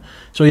one of them.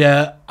 So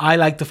yeah, I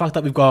like the fact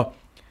that we've got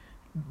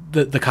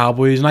the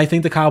Cowboys, and I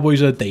think the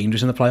Cowboys are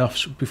dangerous in the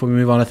playoffs. Before we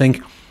move on, I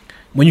think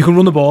when you can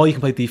run the ball, you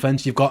can play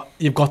defense. You've got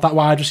that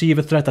wide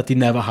receiver threat that they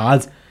never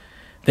had.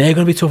 They're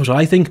going to be tough as well.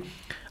 I think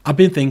I've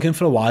been thinking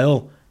for a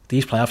while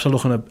these playoffs are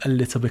looking a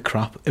little bit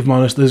crap. If I'm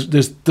honest,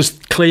 there's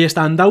clear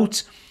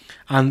standouts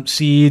and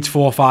seeds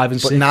 4, 5,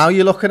 and 6. But now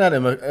you're looking at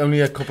him only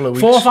a couple of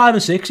weeks. 4, 5,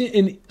 and 6.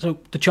 So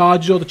the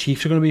Chargers or the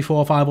Chiefs are going to be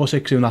 4, 5, or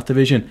 6 in that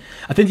division.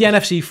 I think the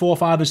NFC 4,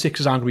 5, and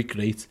 6 aren't going to be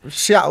great.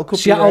 Seattle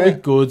be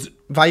good.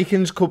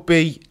 Vikings could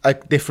be a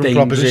different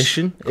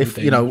proposition. If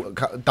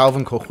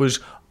Dalvin Cook was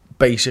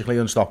basically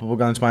unstoppable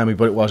against Miami,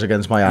 but it was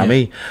against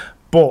Miami. Yeah.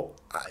 But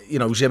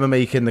Zimmer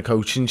making the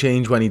coaching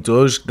change when he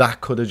does,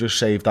 that could have just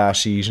saved our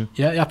season.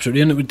 Yeah,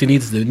 absolutely. And they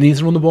need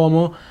to run the ball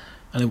more.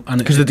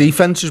 Because the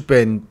defense has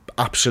been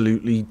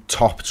absolutely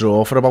top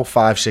draw for about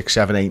 5, 6,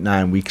 7, 8,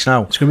 9 weeks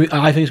now. I think it's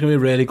going to be a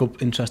really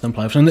good, interesting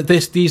playoffs. And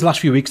these last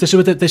few weeks, this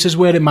is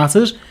where it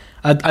matters.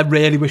 I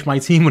really wish my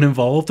team were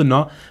involved and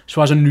not.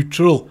 So as a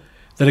neutral,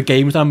 there are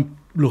games that I'm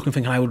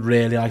thinking I would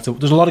really like to.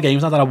 There's a lot of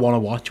games now that I want to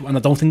watch, and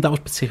I don't think that was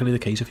particularly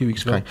the case a few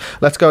weeks ago.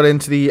 Let's go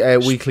into the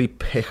weekly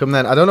pick'em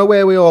then. I don't know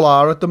where we all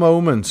are at the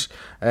moment.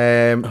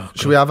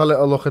 Should we have a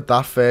little look at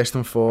that first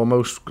and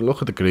foremost?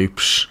 Look at the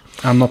groups.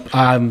 I'm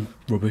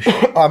rubbish.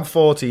 I'm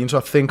 14, so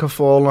I think I've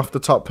fallen off the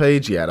top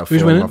page. Yeah, I've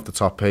fallen off the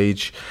top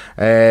page.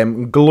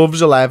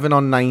 Gloves 11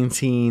 on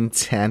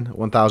 1910,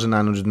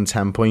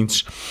 1,910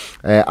 points.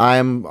 I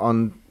am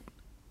on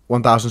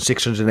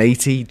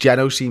 1,680.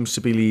 Geno seems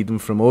to be leading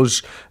from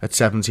us at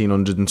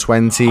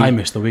 1,720. I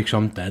missed the week, so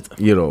I'm dead.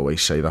 You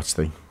always say that,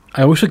 Steve.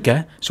 I always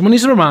forget. Someone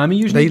needs to remind me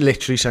usually. They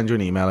literally send you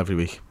an email every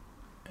week.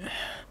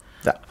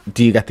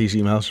 Do you get these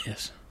emails?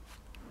 Yes.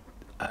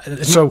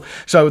 So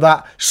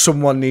that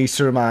someone needs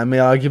to remind me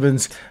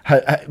argument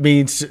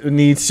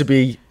needs to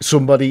be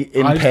somebody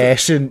in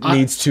person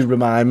needs to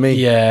remind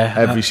me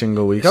every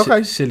single week.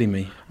 Okay. Silly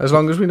me. As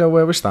long as we know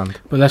where we stand.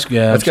 But let's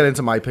get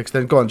into my picks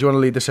then. Go on, do you want to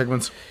lead the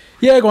segment?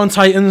 Yeah, go on,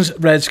 Titans,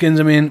 Redskins.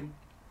 I mean,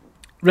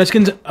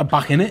 Redskins are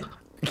back in it.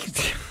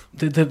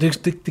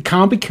 They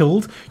can't be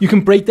killed. You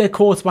can break their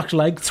quarterback's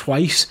leg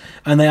twice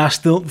and they are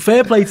still...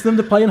 Fair play to them,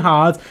 they're playing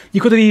hard. You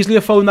could have easily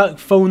phoned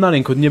that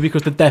in, couldn't you?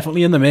 Because they're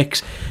definitely in the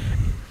mix.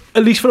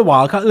 At least for a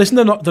while. Listen,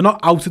 they're not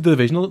out of the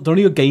division. They're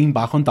only a game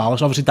back on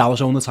Dallas. Obviously, Dallas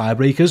own the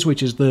tiebreakers,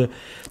 which is the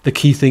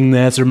key thing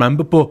there to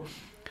remember. But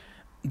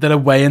they're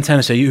away in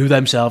Tennessee, who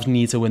themselves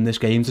need to win this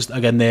game. Just,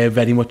 again, they're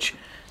 8-6,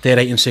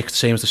 the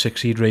same as the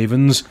 6-seed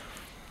Ravens.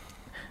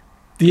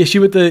 The issue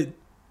with the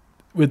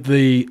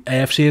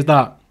AFC is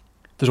that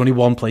there's only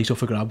one place up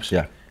for grabs.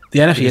 Yeah. The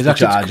NFC is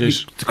actually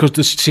because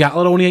the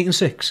Seattle are only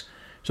 8-6,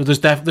 so there's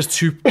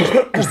two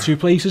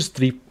places,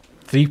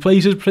 three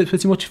places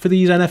pretty much for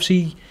these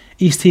NFC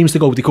East teams to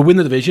go. They could win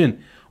the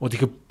division, or they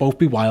could both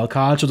be wild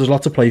cards. So there's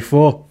lots to play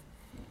for.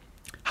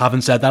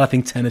 Having said that, I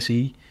think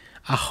Tennessee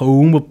at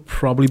home would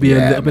probably be a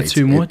little bit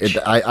too much.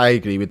 I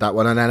agree with that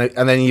one.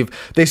 And then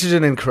this is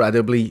an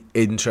incredibly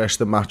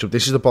interesting matchup.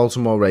 This is the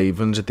Baltimore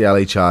Ravens at the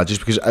LA Chargers,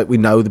 because we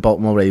know the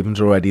Baltimore Ravens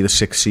are already the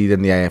 6th seed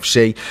in the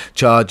AFC.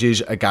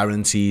 Chargers are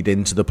guaranteed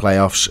into the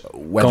playoffs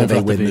whether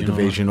they win the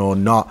division or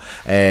not.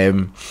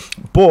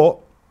 But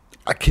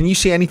can you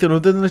see anything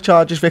other than the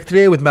Chargers victory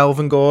here with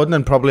Melvin Gordon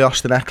and probably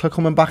Austin Eckler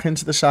coming back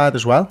into the side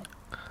as well?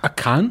 I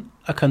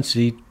can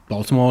see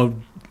Baltimore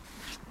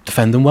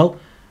defending well.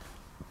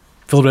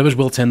 Phil Rivers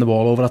will turn the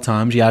ball over at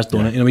times. He has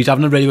done it. You know, he's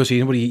having a really good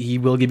season, but he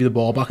will give you the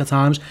ball back at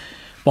times.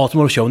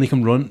 Baltimore have shown they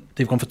can run.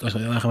 They've gone for, like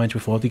I mentioned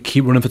before, they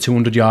keep running for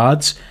 200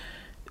 yards.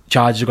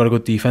 Chargers have got a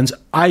good defense.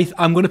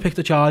 I'm going to pick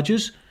the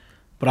Chargers,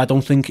 but I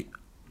don't think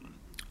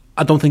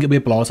it'll be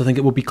a blowout. I think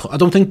it will be. I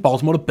don't think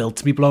Baltimore are built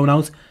to be blown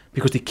out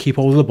because they keep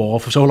hold of the ball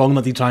for so long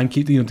that they try and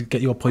keep to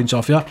get your points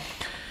off you.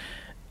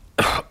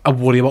 I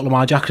worry about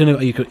Lamar Jackson.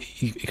 He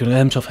could let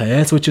himself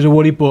hurt, which is a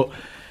worry, but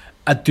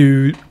I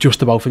do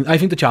just about think. I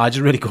think the Chargers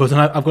are really good, and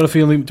I've got a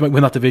feeling to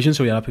win that division.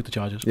 So yeah, I pick the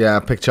Chargers. Yeah, I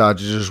pick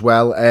Chargers as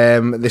well.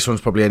 This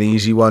one's probably an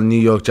easy one. New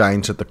York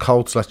Giants at the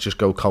Colts. Let's just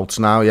go Colts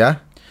now. Yeah.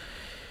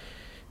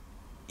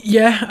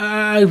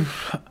 Yeah,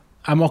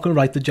 I'm not going to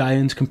write the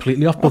Giants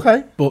completely off. But,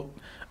 okay. But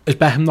is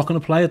Beckham not going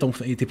to play? I don't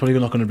think they're probably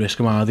not going to risk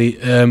him, are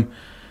they?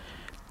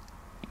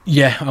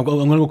 Yeah, I'm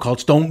going to go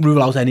Colts. Don't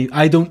rule out any.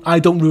 I don't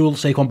rule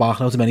Saquon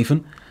Barkley out of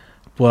anything,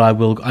 but I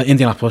will.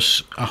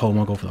 Indianapolis at home,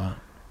 I'll go for that.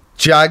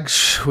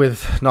 Jags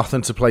with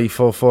nothing to play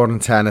for,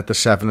 4-10 at the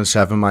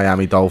 7-7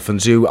 Miami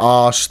Dolphins, who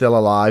are still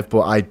alive,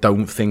 but I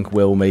don't think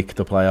will make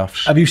the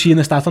playoffs. Have you seen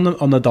the stat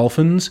on the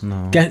Dolphins?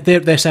 No. They're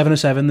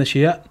 7-7 this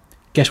year.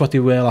 Guess what they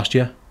were last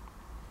year?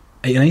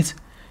 8-8.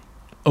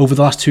 Over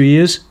the last 2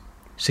 years,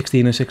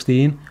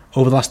 16-16.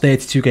 Over the last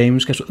 32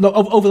 games,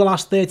 over the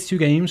last 32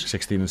 games,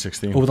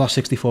 16-16. Over the last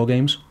 64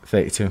 games,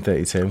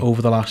 32-32.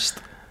 Over the last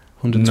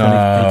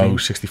 120. No,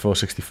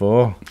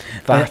 64-64.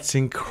 That's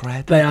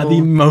incredible. They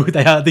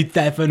are the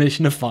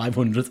definition of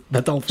 500.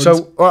 The Dolphins.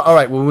 So, all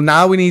right. Well,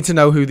 now we need to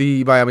know who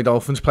the Miami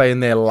Dolphins play in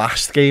their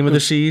last game of the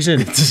season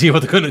to see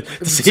what they're going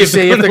to see if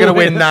they're going to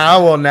win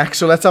now or next.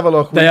 So let's have a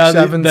look. Week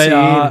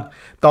 17.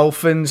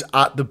 Dolphins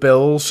at the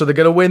Bills, so they're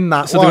going to win that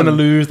one. So they're going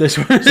to lose this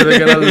one. So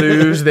they're going to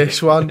lose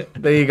this one.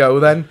 There you go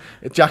then.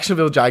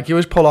 Jacksonville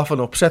Jaguars pull off an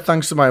upset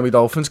thanks to Miami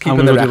Dolphins,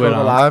 keeping the record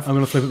alive. I'm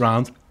going to flip it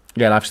round.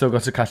 Yeah, I've still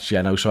got to catch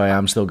Geno, so I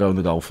am still going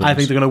the Dolphins. I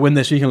think they're going to win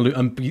this week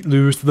and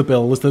lose to the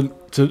Bills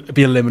to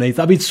be eliminated.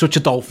 That'd be such a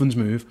Dolphins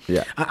move.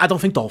 Yeah, I don't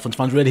think Dolphins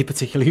fans really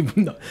particularly.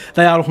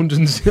 They are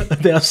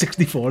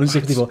 64 and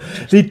 64.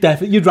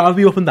 You'd rather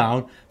be up and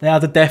down. They are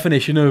the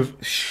definition of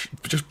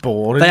just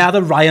boring. They are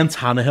the Ryan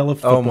Tannehill of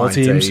football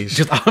teams. Days.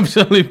 Just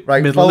absolutely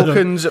right.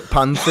 Falcons at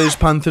Panthers.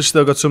 Panthers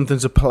still got something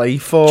to play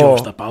for.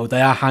 Just about.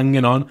 They are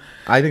hanging on.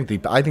 I think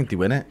they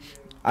win it.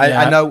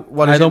 I know.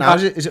 What is it now?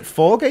 Is it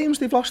 4 games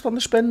they've lost on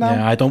the spin now?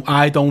 Yeah,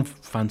 I don't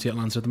fancy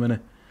Atlanta at the minute,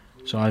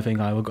 so I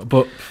think I will go.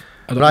 But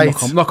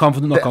I'm not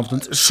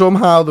confident.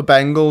 Somehow the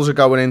Bengals are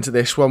going into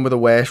this one with a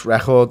worse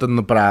record than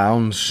the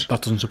Browns.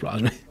 That doesn't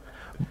surprise me.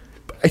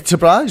 It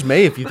surprised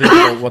me if you think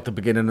about what the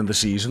beginning of the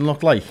season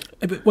looked like.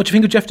 What do you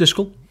think of Jeff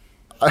Driscoll?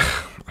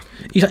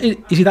 Is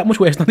he that much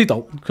worse than he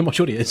Dalton? I'm not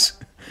sure he is.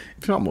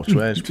 It's not much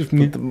worse.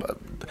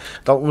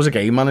 Dalton was a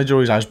game manager,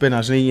 always has been,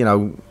 hasn't he? You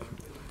know.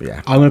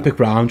 Yeah. I'm going to pick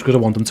Browns because I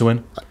want them to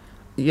win.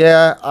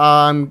 Yeah,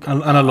 and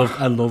I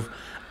love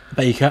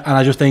Baker, and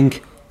I just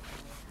think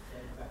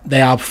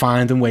they are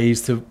finding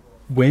ways to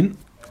win,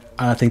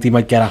 and I think they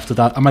might get after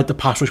that. The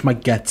pass rush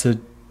might get to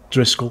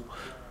Driscoll.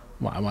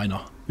 Why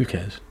not? Who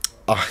cares?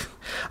 I'm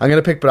going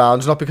to pick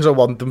Browns, not because I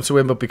want them to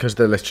win, but because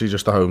they're literally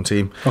just a home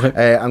team.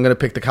 Okay. I'm going to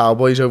pick the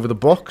Cowboys over the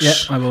Bucks.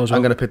 Yeah, I will as well.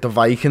 I'm going to pick the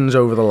Vikings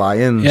over the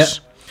Lions. Yeah.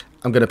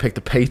 I'm going to pick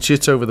the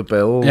Patriots over the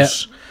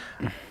Bills.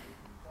 Yeah.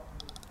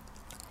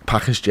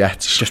 Packers,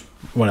 Jets. Just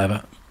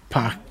whatever.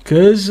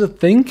 Packers, I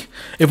think.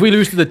 If we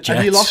lose to the Jets...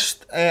 Have you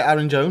lost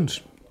Aaron Jones?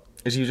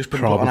 Is he just been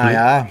put on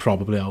IR?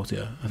 Probably out,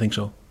 yeah. I think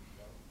so.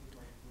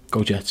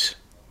 Go Jets.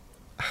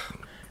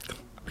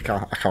 I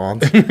can't.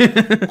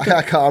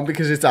 I can't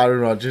because it's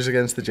Aaron Rodgers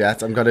against the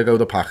Jets. I'm going to go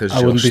the Packers.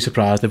 I wouldn't be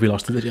surprised if we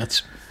lost to the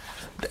Jets.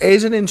 It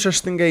is an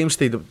interesting game,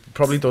 Steve, that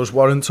probably does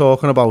warrant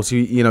talking about.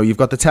 You know, you've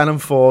got the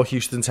 10-4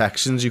 Houston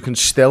Texans. You can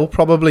still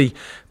probably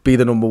be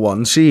the number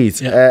 1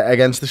 seed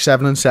against the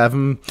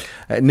 7-7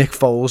 Nick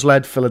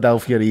Foles-led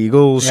Philadelphia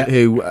Eagles,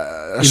 who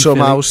are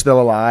somehow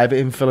still alive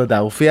in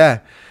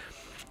Philadelphia.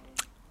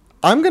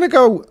 I'm gonna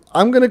go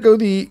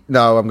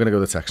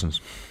the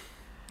Texans.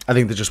 I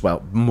think they're just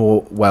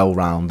more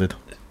well-rounded.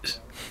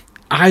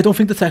 I don't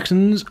think the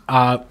Texans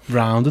are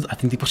rounded. I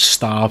think they put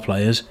star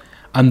players,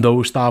 and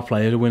those star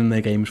players are winning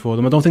their games for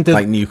them. I don't think they're...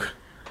 Like Nuke.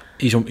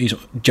 He's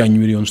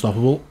genuinely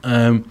unstoppable.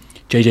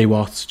 JJ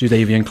Watt,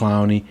 Jadeveon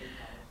Clowney,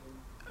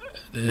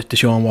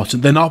 Deshaun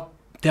Watson. They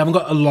haven't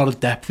got a lot of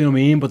depth, you know what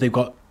I mean? But they've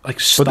got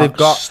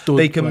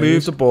they can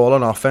move the ball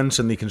on offense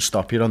and they can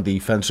stop you on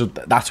defense. So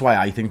that's why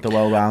I think they're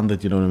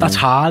well-rounded. You know what I mean? That's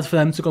hard for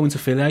them to go into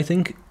Philly, I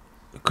think,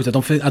 because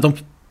I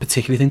don't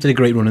particularly think they're a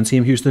great running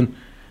team. Houston,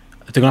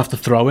 they're going to have to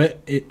throw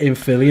it in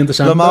Philly in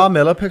December. Lamar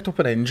Miller picked up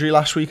an injury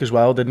last week as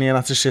well, didn't he? And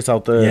had to sit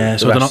out the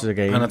rest of the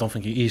game. And I don't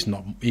think he's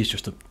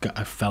just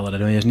a fella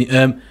anyway, isn't he?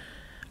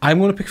 I'm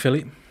going to pick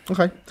Philly.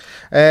 Okay.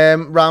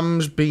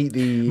 Rams beat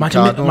the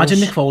Cardinals. Imagine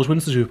Nick Foles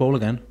wins the Super Bowl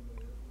again.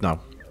 No.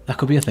 That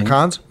could be a thing.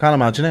 Can't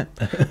imagine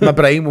it. My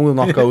brain will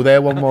not go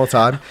there one more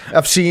time.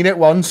 I've seen it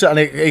once and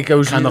it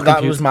goes,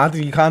 that was mad.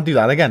 You can't do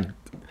that again.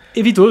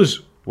 If he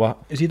does,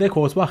 what? Is he their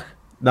quarterback?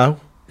 No.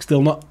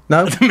 Still not?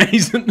 No. That's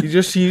amazing. You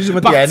just use him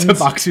at the end.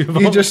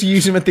 You just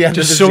use him at the end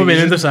of the season. Just sum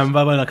him in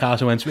December when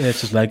Carson Wentz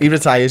hits his leg. He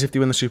retires if they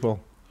win the Super Bowl.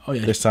 Oh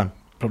yeah. This time.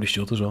 Probably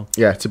should as well.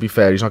 Yeah, to be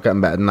fair, he's not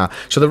getting better than that.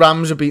 So the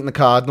Rams are beating the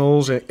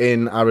Cardinals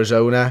in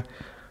Arizona.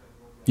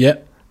 Yeah.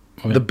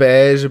 The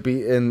Bears are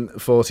beating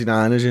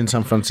 49ers in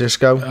San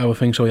Francisco. I would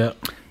think so, yeah.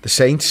 The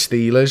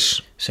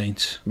Steelers.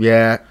 Saints.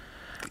 Yeah.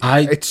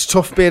 It's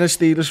tough being a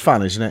Steelers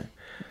fan, isn't it?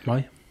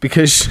 Why?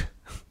 Because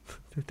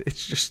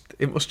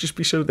it must just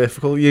be so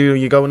difficult.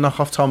 You go and knock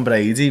off Tom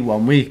Brady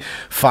 1 week,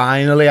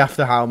 finally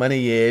after how many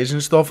years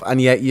and stuff, and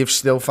yet you've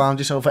still found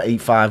yourself at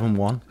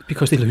 8-5-1.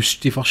 Because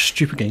they've lost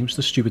stupid games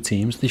to stupid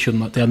teams. They had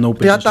no business.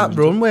 They had that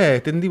run where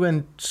didn't they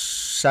win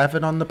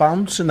 7 on the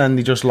bounce and then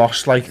they just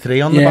lost like 3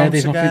 on the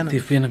bounce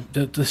again?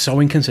 They're so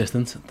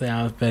inconsistent. They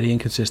are very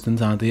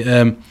inconsistent, aren't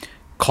they?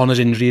 Connor's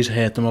injuries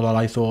hurt them a lot.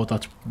 I thought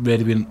that's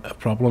really been a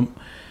problem.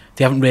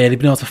 They haven't really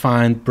been able to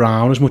find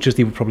Brown as much as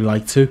they would probably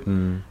like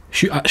to.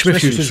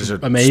 Smith-Schuster's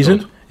amazing.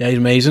 Stud. Yeah, he's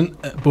amazing.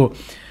 But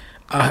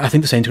I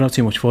think the Saints are going to have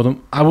too much for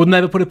them. I would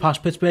never put it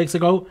past Pittsburgh to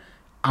go.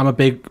 I'm a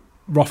big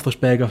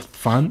Roethlisberger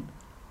fan.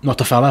 Not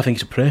the fella, I think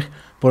he's a prick,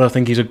 but I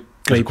think he's a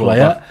great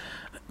player.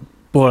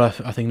 But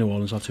I think New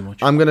Orleans have too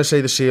much. I'm going to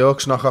say the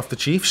Seahawks knock off the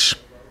Chiefs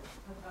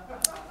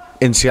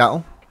in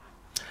Seattle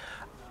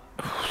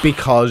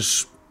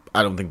because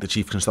I don't think the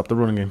Chiefs can stop the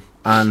running game.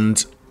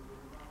 And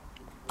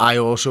I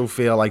also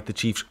feel like the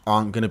Chiefs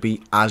aren't going to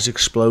be as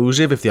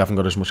explosive if they haven't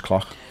got as much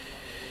clock.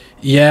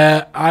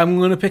 Yeah, I'm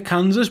going to pick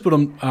Kansas, but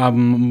I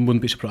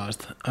wouldn't be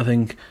surprised. I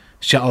think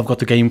Seattle have got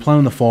the game plan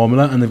and the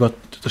formula, and they've got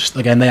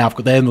they're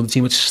another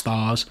team with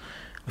stars.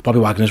 Bobby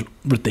Wagner's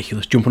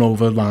ridiculous, jumping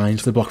over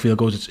lines to block field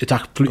goals. It's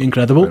absolutely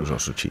incredible. It was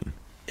also cheating.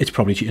 It's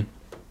probably cheating.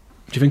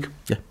 Do you think?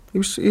 Yeah.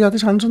 He had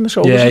his hands on the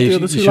shoulders. Yeah, he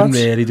shouldn't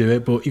really do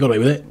it, but he got away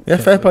with it. Yeah,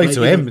 fair play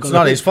to him. It's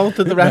not his fault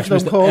that the ref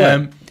don't call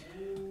it.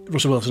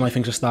 Russell Wilson, I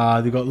think, is a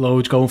star. They've got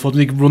loads going for them.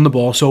 They can run the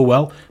ball so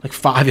well, like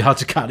 5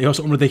 yards to carry or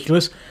something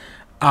ridiculous.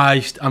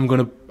 I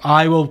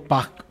will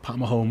back Pat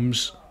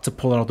Mahomes to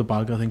pull it out the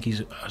bag. I think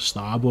he's a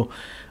star, but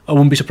I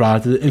wouldn't be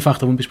surprised. In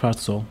fact, I wouldn't be surprised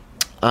at all.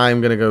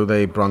 I'm going to go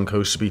the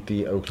Broncos to beat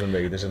the Oakland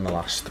Raiders in the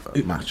last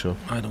matchup.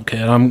 I don't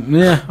care.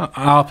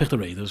 I'll pick the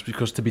Raiders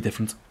because to be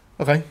different.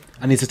 Okay.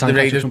 I need to the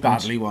Raiders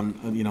badly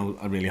won,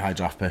 a really high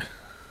draft pick.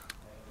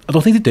 I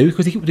don't think they do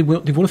because they've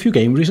won a few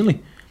games recently.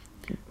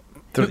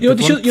 They've won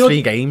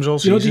 3 games all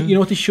season. You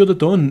know what they should have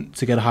done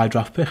to get a high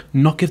draft pick?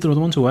 Not give their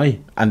other ones away.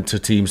 And to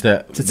teams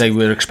that they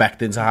were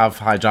expecting to have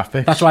high draft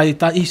picks. That's why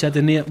he said,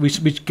 didn't he? We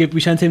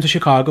sent him to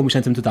Chicago and we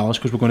sent him to Dallas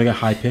because we're going to get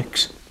high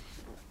picks.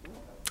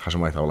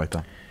 Hasn't worked out like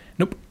that.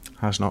 Nope.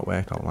 Has not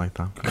worked out like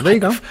that. There you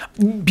go.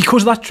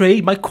 Because of that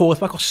trade, my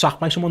quarterback got sacked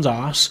by someone's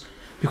arse.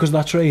 Because of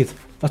that trade.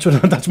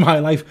 That's my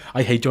life.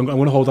 I hate John. I'm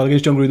going to hold that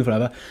against John Gruden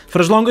forever. For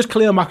as long as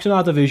Khalil Mack's in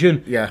our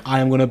division, I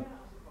am going to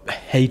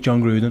hate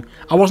John Gruden.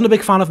 I wasn't a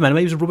big fan of him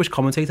anyway. He was a rubbish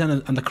commentator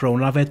and the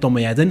Corona I've done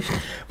my head in.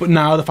 But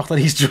now the fact that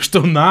he's just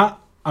done that,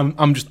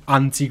 I'm just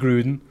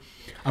anti-Gruden.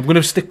 I'm going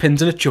to stick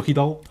pins in a Chucky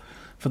doll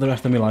for the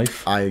rest of my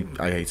life. I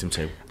hate him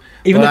too.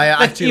 But I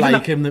actually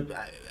like him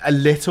a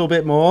little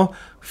bit more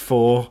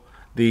for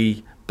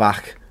the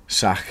back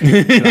sack,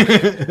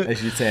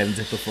 as you termed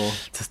it before.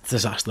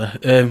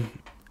 Disaster.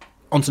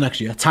 On to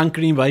next year. Tank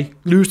Green Bay,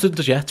 lose to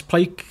the Jets,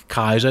 play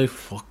Kaiser.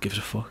 Fuck, gives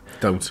a fuck.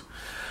 Don't.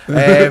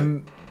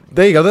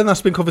 There you go then,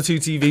 that's been Cover 2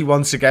 TV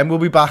once again. We'll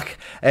be back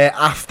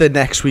after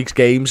next week's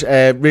games.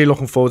 Really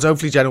looking forward to it.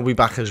 Hopefully Jen will be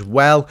back as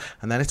well,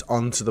 and then it's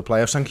on to the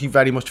playoffs. Thank you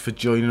very much for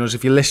joining us.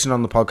 If you're listening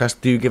on the podcast,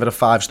 do give it a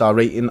 5-star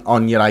rating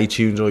on your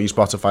iTunes or your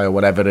Spotify or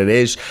whatever it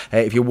is.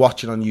 If you're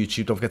watching on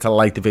YouTube, don't forget to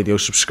like the video,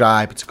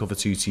 subscribe to Cover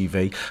 2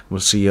 TV. We'll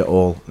see you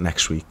all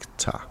next week.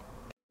 Ta.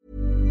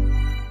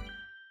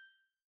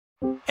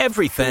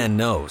 Every fan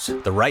knows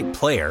the right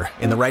player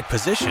in the right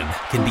position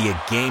can be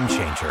a game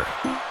changer.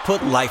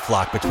 Put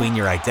LifeLock between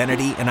your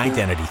identity and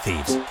identity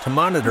thieves to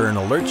monitor and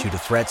alert you to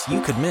threats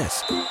you could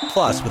miss.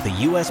 Plus, with a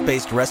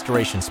U.S.-based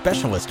restoration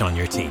specialist on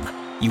your team,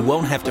 you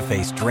won't have to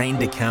face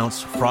drained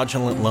accounts,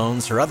 fraudulent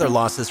loans, or other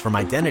losses from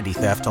identity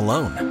theft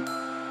alone.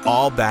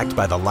 All backed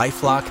by the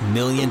LifeLock $1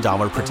 Million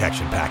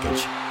Protection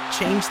Package.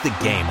 Change the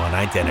game on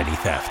identity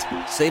theft.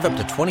 Save up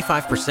to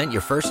 25%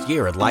 your first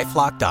year at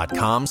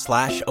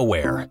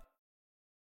LifeLock.com/aware.